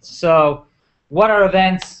different events. So what are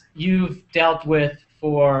events you've dealt with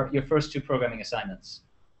for your first two programming assignments?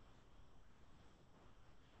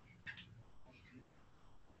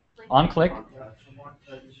 On click.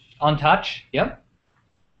 On touch, yep.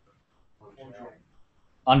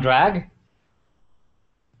 On drag.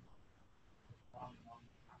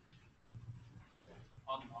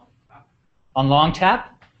 On long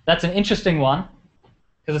tap. That's an interesting one,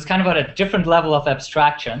 because it's kind of at a different level of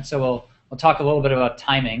abstraction. So we'll talk a little bit about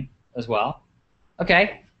timing as well.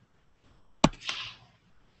 OK.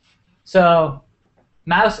 So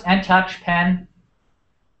mouse and touch pen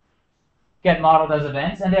get modeled as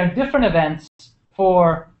events. And there are different events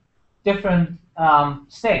for different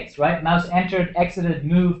states, right? Mouse entered, exited,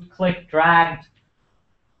 moved, clicked, dragged.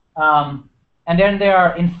 And then there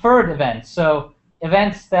are inferred events. So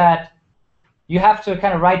events that you have to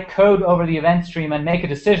kind of write code over the event stream and make a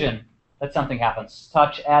decision that something happens,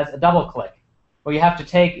 such as a double click, where you have to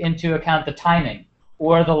take into account the timing,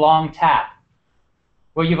 or the long tap,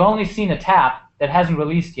 where you've only seen a tap that hasn't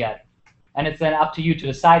released yet, and it's then up to you to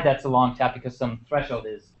decide that's a long tap because some threshold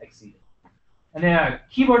is exceeded. And there are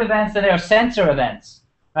keyboard events, and there are sensor events,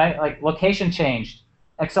 right? Like location changed,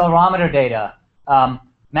 accelerometer data,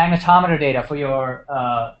 magnetometer data for your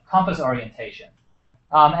compass orientation.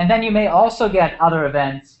 And then you may also get other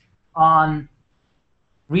events on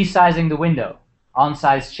resizing the window, on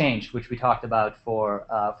size changed, which we talked about for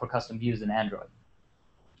custom views in Android.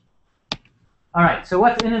 All right, so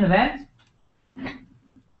what's in an event?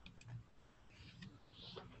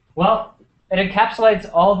 Well, it encapsulates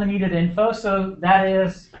all the needed info. So that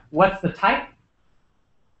is, what's the type,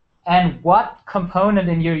 and what component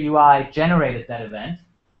in your UI generated that event?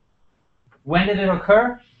 When did it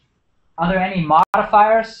occur? Are there any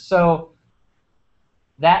modifiers? So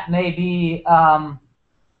that may be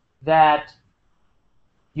that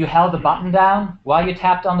you held the button down while you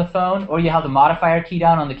tapped on the phone, or you held the modifier key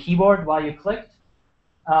down on the keyboard while you clicked.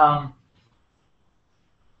 And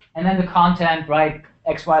then the content, right?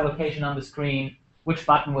 XY location on the screen, which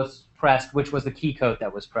button was pressed, which was the key code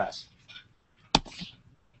that was pressed.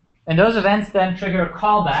 And those events then trigger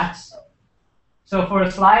callbacks. So for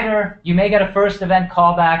a slider, you may get a first event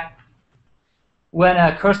callback when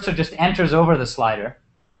a cursor just enters over the slider.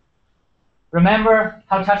 Remember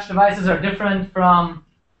how touch devices are different from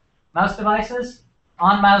mouse devices?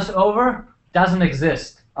 On mouse over doesn't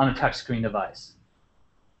exist on a touchscreen device.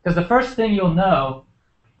 Because the first thing you'll know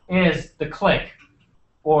is the click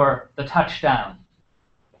or the touchdown.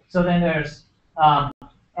 So then there's,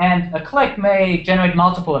 and a click may generate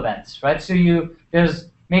multiple events, right? So there's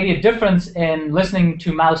maybe a difference in listening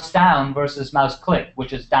to mouse down versus mouse click,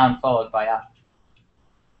 which is down followed by up.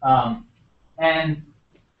 And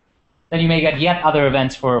then you may get yet other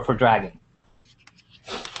events for dragging.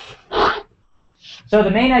 So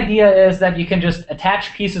the main idea is that you can just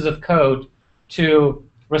attach pieces of code to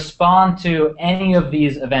respond to any of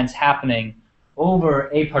these events happening over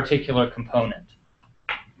a particular component.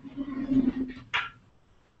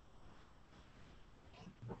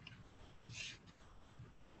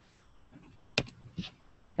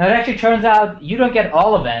 Now, it actually turns out you don't get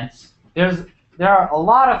all events. There are a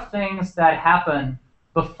lot of things that happen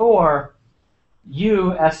before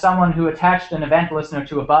you, as someone who attached an event listener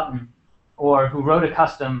to a button or who wrote a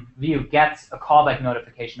custom view, gets a callback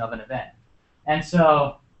notification of an event. And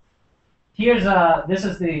so this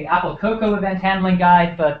is the Apple Cocoa event handling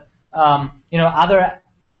guide, but other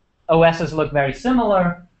OSs look very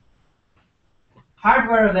similar.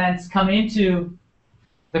 Hardware events come into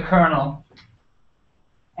the kernel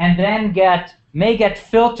and then may get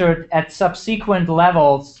filtered at subsequent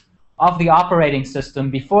levels of the operating system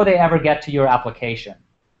before they ever get to your application.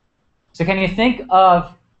 So can you think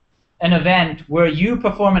of an event where you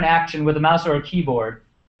perform an action with a mouse or a keyboard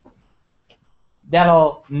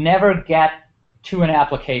that'll never get to an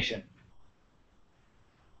application?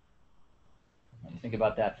 Let me think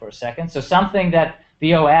about that for a second. So something that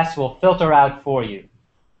the OS will filter out for you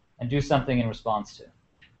and do something in response to.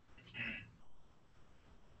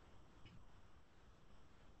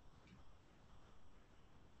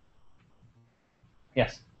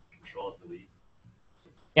 Yes? Control-Delete.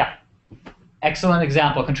 Yeah. Excellent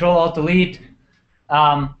example. Control-Alt-Delete.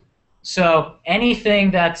 So anything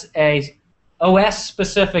that's a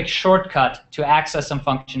OS-specific shortcut to access some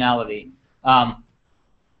functionality,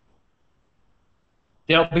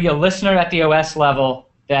 there'll be a listener at the OS level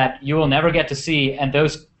that you will never get to see, and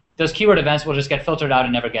those keyword events will just get filtered out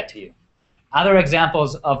and never get to you. Other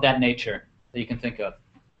examples of that nature that you can think of?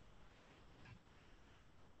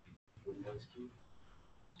 Windows key.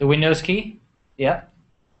 The Windows key? Yeah.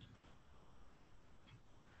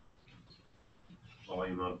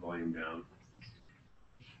 Volume up, volume down.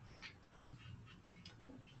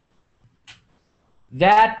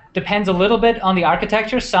 That depends a little bit on the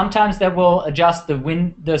architecture. Sometimes that will adjust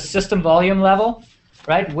the system volume level,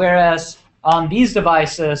 right? Whereas on these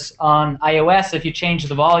devices, on iOS, if you change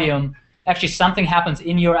the volume, actually something happens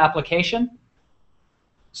in your application.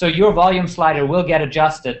 So your volume slider will get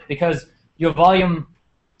adjusted because your volume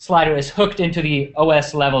slider is hooked into the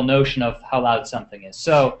OS level notion of how loud something is.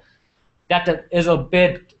 So that is a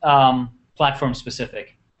bit platform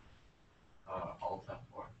specific.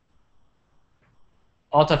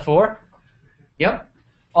 Alt F4. Yep.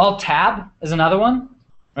 Alt Tab is another one,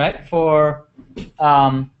 right? For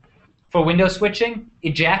window switching.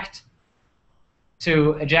 Eject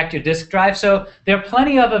to eject your disk drive. So there are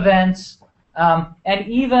plenty of events, and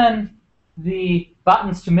even the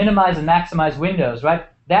buttons to minimize and maximize windows, right?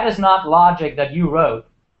 That is not logic that you wrote.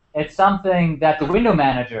 It's something that the window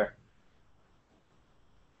manager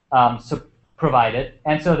provided,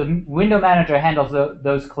 and so the window manager handles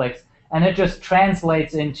those clicks. And it just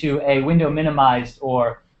translates into a window minimized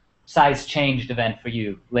or size changed event for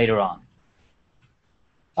you later on.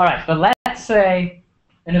 All right, but let's say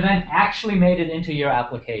an event actually made it into your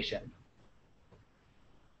application.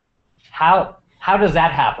 How does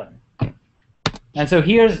that happen? And so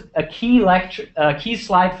here's a key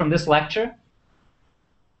slide from this lecture.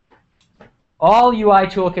 All UI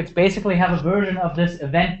toolkits basically have a version of this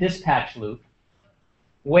event dispatch loop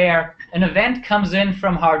where an event comes in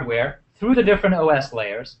from hardware through the different OS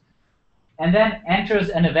layers, and then enters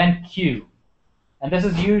an event queue. And this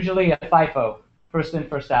is usually a FIFO, first in,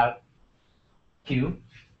 first out queue.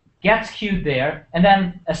 Gets queued there, and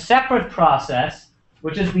then a separate process,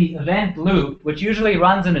 which is the event loop, which usually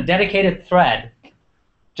runs in a dedicated thread,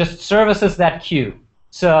 just services that queue.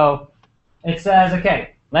 So it says,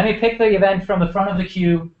 okay, let me pick the event from the front of the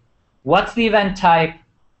queue. What's the event type?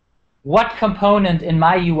 What component in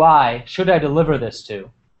my UI should I deliver this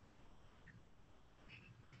to?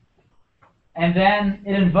 And then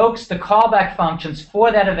it invokes the callback functions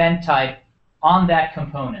for that event type on that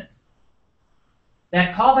component.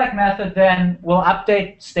 That callback method then will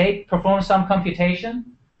update state, perform some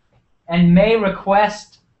computation, and may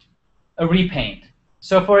request a repaint.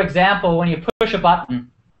 So for example, when you push a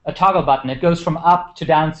button, a toggle button, it goes from up to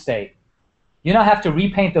down state. You don't have to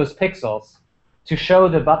repaint those pixels to show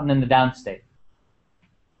the button in the down state.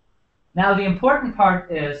 Now the important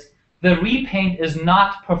part is the repaint is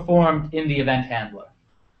not performed in the event handler.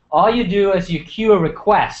 All you do is you queue a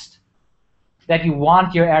request that you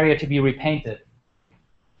want your area to be repainted.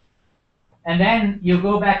 And then you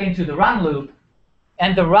go back into the run loop,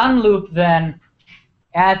 and the run loop then,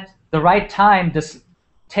 at the right time,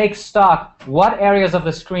 takes stock what areas of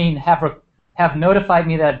the screen have notified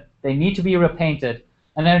me that they need to be repainted,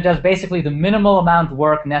 and then it does basically the minimal amount of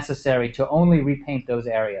work necessary to only repaint those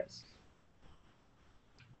areas.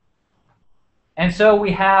 And so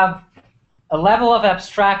we have a level of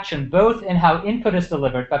abstraction both in how input is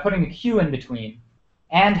delivered by putting a queue in between,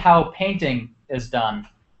 and how painting is done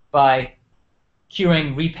by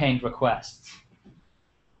queuing repaint requests.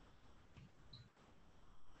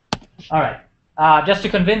 All right. Just to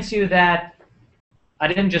convince you that I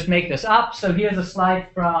didn't just make this up, so here's a slide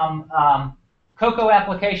from Cocoa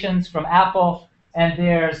applications from Apple, and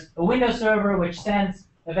there's a Windows server which sends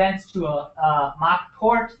events to a mock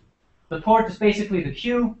port. The port is basically the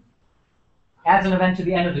queue, adds an event to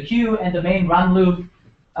the end of the queue, and the main run loop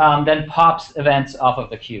then pops events off of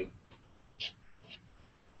the queue.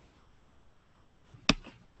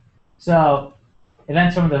 So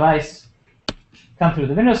events from the device come through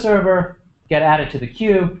the Windows server, get added to the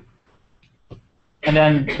queue, and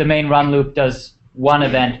then the main run loop does one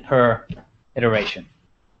event per iteration.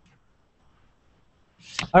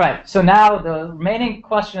 All right, so now the remaining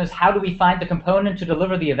question is, how do we find the component to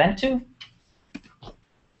deliver the event to?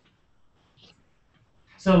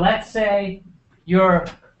 So let's say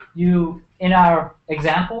in our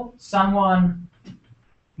example, someone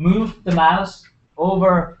moved the mouse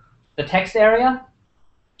over the text area.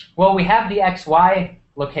 Well, we have the XY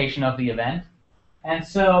location of the event, and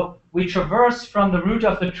so we traverse from the root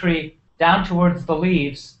of the tree down towards the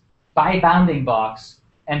leaves by bounding box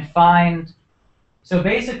and find, so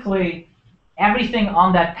basically everything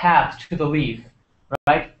on that path to the leaf,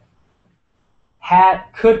 right,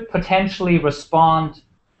 could potentially respond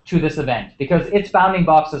to this event because its bounding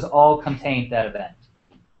boxes all contained that event.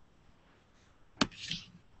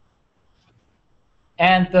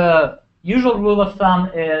 And the usual rule of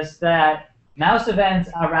thumb is that mouse events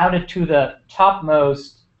are routed to the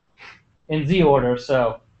topmost in Z order,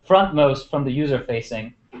 so frontmost from the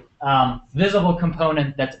user-facing visible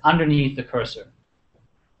component that's underneath the cursor.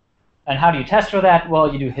 And how do you test for that?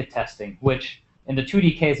 Well, you do hit testing, which in the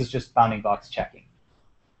 2D case is just bounding box checking.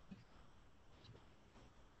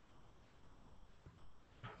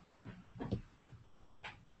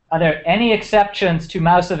 Are there any exceptions to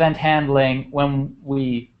mouse event handling when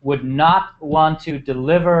we would not want to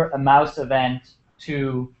deliver a mouse event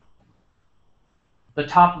to the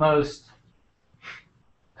topmost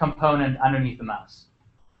component underneath the mouse?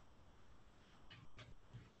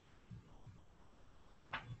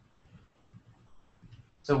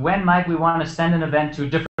 So when might we want to send an event to a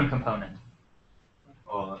different component?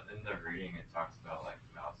 Well, in the reading, it talks about like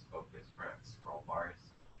mouse focus for scroll bars,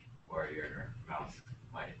 where your mouse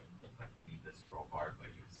might need the scroll bar, but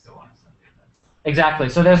you still want to send the events. Exactly.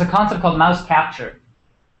 So there's a concept called mouse capture,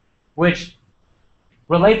 which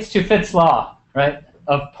relates to Fitts' law, right,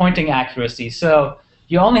 of pointing accuracy. So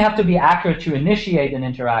you only have to be accurate to initiate an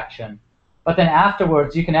interaction, but then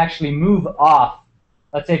afterwards you can actually move off.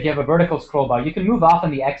 Let's say if you have a vertical scroll bar, you can move off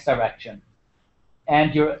in the X direction.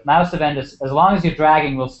 And your mouse event, as long as you're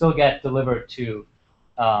dragging, will still get delivered to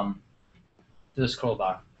the scroll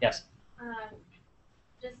bar. Yes?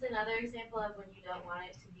 Just another example of when you don't want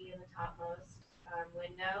it to be in the topmost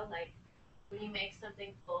window, like when you make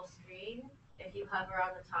something full screen, if you hover on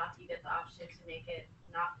the top, you get the option to make it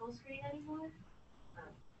not full screen anymore.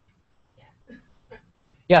 Yeah.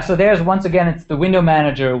 Yeah, so there's, once again, it's the window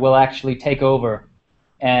manager will actually take over,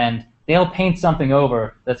 and they'll paint something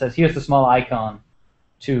over that says, here's the small icon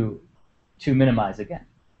to minimize again.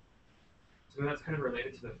 So that's kind of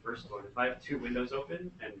related to the first one. If I have two windows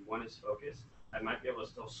open and one is focused, I might be able to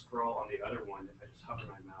still scroll on the other one if I just hover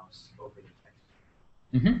my mouse over the text.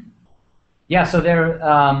 Mm-hmm. Yeah, so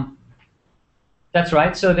that's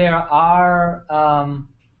right. So there are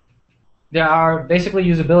basically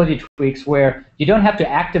usability tweaks where you don't have to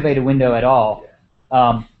activate a window at all.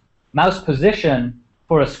 Mouse position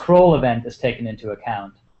for a scroll event is taken into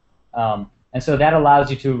account. And so that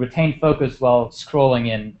allows you to retain focus while scrolling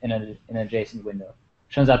in an adjacent window.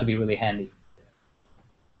 Turns out to be really handy.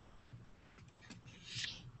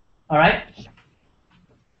 All right.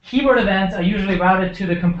 Keyboard events are usually routed to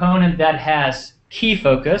the component that has key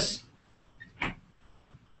focus.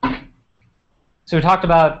 So we talked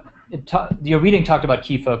about, your reading talked about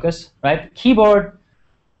key focus, right? Keyboard,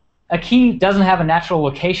 a key doesn't have a natural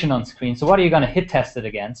location on screen, so what are you going to hit test it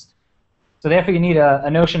against? So therefore you need a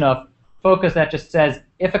notion of focus that just says,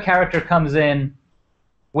 if a character comes in,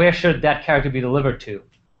 where should that character be delivered to?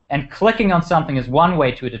 And clicking on something is one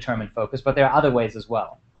way to determine focus, but there are other ways as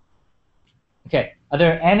well. Okay, are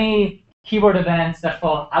there any keyboard events that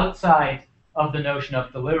fall outside of the notion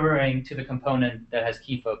of delivering to the component that has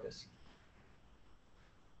key focus?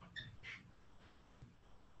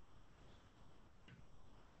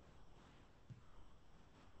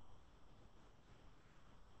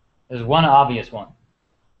 There's one obvious one.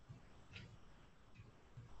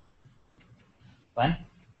 Glenn?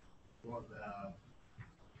 Well,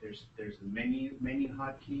 there's the menu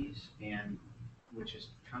hotkeys, and which is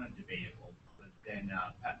kind of debatable. But then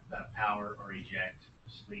the power or eject,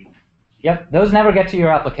 sleep. Yep, those never get to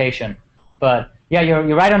your application. But yeah, you're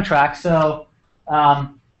right on track. So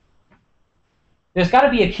there's got to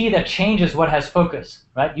be a key that changes what has focus,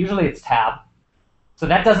 right? Usually it's tab. So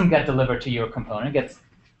that doesn't get delivered to your component. It gets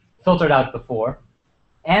filtered out before.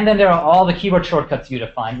 And then there are all the keyboard shortcuts you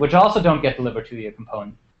define, which also don't get delivered to your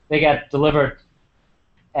component. They get delivered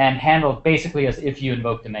and handled basically as if you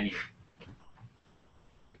invoked the menu.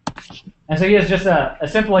 And so here's just a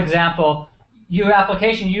simple example. Your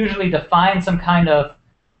application usually defines some kind of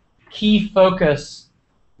key focus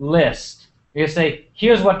list. You say,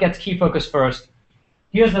 here's what gets key focus first.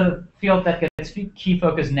 Here's the field that gets key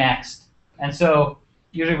focus next. And so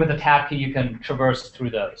usually with the tab key, you can traverse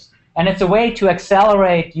through those. And it's a way to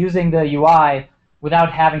accelerate using the UI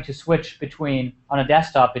without having to switch between, on a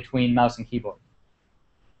desktop, between mouse and keyboard.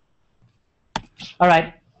 All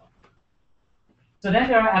right. So then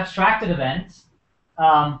there are abstracted events,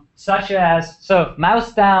 such as, so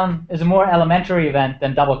mouse down is a more elementary event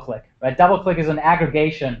than double click, right? Double click is an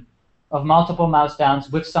aggregation of multiple mouse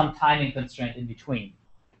downs with some timing constraint in between.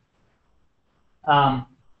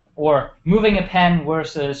 Or moving a pen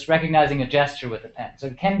versus recognizing a gesture with a pen. So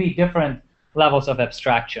it can be different levels of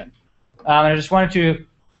abstraction. And I just wanted to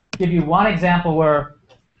give you one example where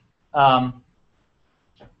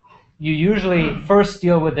you usually first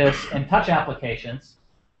deal with this in touch applications.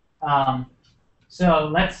 So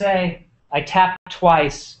let's say I tap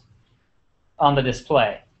twice on the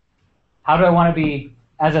display. How do I want to be,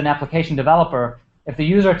 as an application developer, if the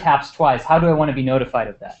user taps twice, how do I want to be notified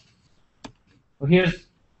of that? Well, here's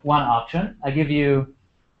one option. I give you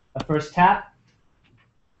a first tap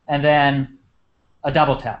and then a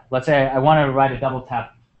double tap. Let's say I want to write a double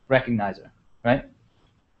tap recognizer, right?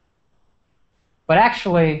 But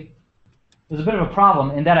actually, there's a bit of a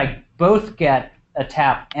problem in that I both get a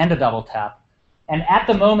tap and a double tap. And at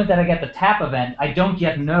the moment that I get the tap event, I don't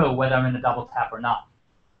yet know whether I'm in a double tap or not.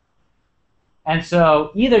 And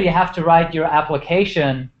so either you have to write your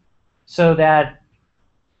application so that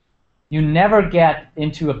you never get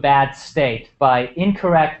into a bad state by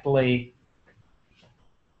incorrectly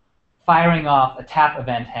firing off a tap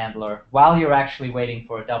event handler while you're actually waiting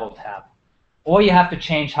for a double tap, or you have to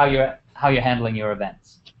change how you're handling your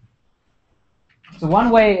events. So one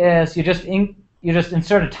way is you just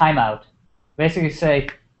insert a timeout. Basically say,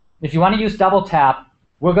 if you want to use double tap,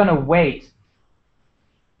 we're going to wait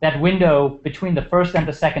that window between the first and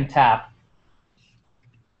the second tap.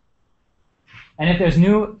 And if there's a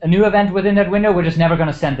new event within that window, we're just never going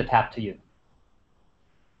to send the tap to you.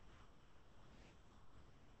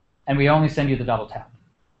 And we only send you the double tap.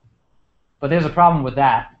 But there's a problem with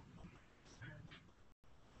that.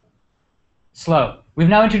 Slow. We've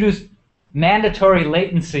now introduced mandatory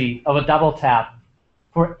latency of a double tap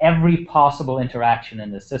for every possible interaction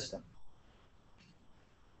in this system.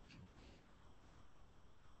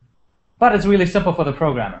 But it's really simple for the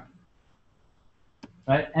programmer,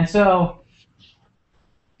 right? And so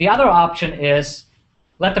the other option is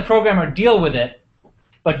let the programmer deal with it,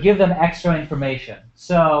 but give them extra information.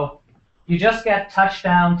 So you just get touch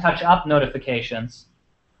down, touch up notifications.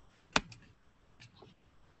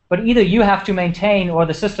 But either you have to maintain or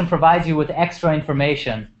the system provides you with extra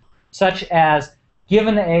information, such as,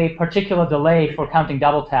 given a particular delay for counting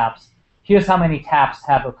double taps, here's how many taps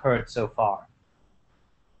have occurred so far.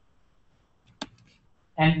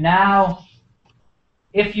 And now,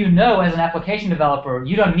 if you know as an application developer,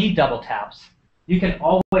 you don't need double taps, you can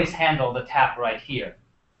always handle the tap right here.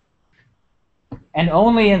 And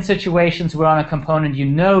only in situations where on a component you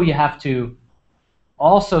know you have to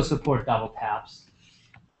also support double taps,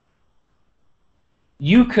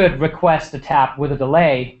 you could request a tap with a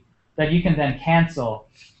delay that you can then cancel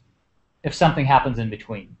if something happens in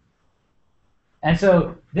between. And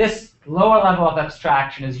so this lower level of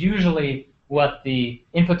abstraction is usually what the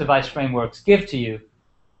input device frameworks give to you.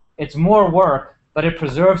 It's more work, but it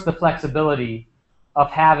preserves the flexibility of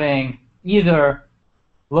having either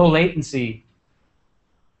low latency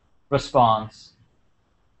response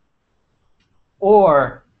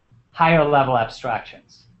or higher level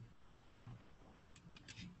abstractions.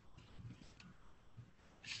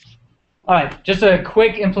 All right, just a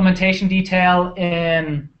quick implementation detail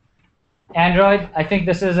in Android. I think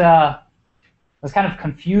this is this kind of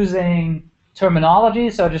confusing terminology,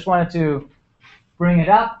 so I just wanted to bring it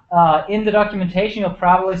up. In the documentation, you'll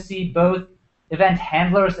probably see both event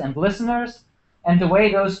handlers and listeners, and the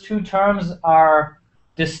way those two terms are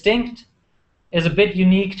distinct is a bit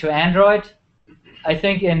unique to Android. I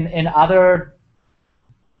think in other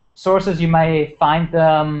sources you may find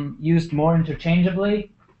them used more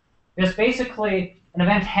interchangeably. There's basically an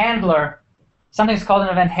event handler. Something's called an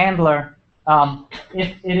event handler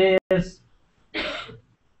if it is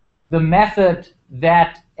the method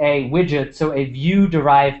that a widget, so a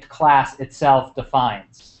view-derived class itself,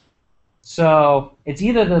 defines. So it's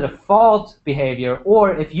either the default behavior,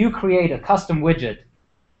 or if you create a custom widget,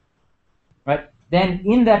 right, then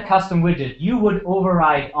in that custom widget, you would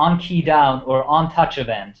override onKeyDown or onTouch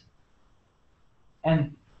event.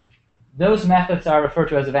 And those methods are referred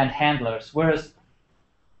to as event handlers, whereas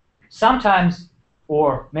sometimes,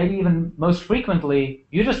 or maybe even most frequently,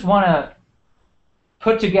 you just want to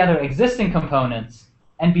put together existing components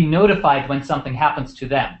and be notified when something happens to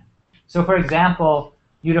them. So for example,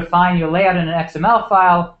 you define your layout in an XML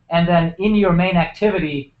file, and then in your main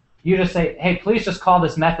activity, you just say, hey, please just call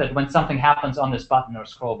this method when something happens on this button or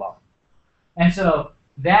scroll bar. And so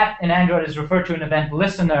that in Android is referred to an event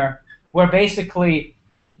listener, where basically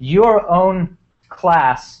your own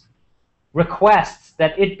class requests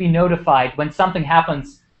that it be notified when something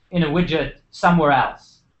happens in a widget somewhere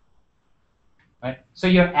else. Right? So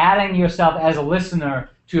you're adding yourself as a listener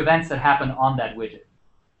to events that happen on that widget.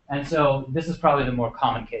 And so this is probably the more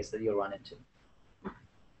common case that you'll run into.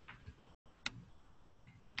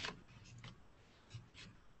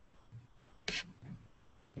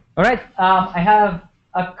 All right, I have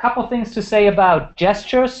a couple things to say about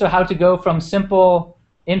gestures, so how to go from simple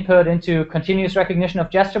input into continuous recognition of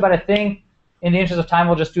gesture, but I think in the interest of time,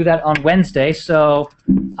 we'll just do that on Wednesday. So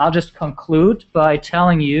I'll just conclude by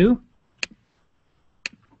telling you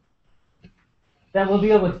that we'll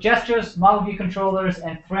deal with gestures, model view controllers,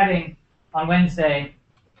 and threading on Wednesday.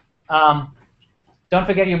 Don't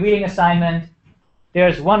forget your reading assignment.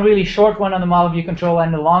 There's one really short one on the model view controller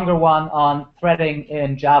and a longer one on threading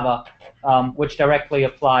in Java, which directly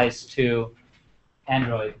applies to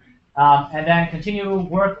Android. And then continue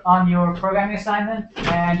work on your programming assignment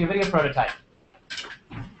and your video prototype.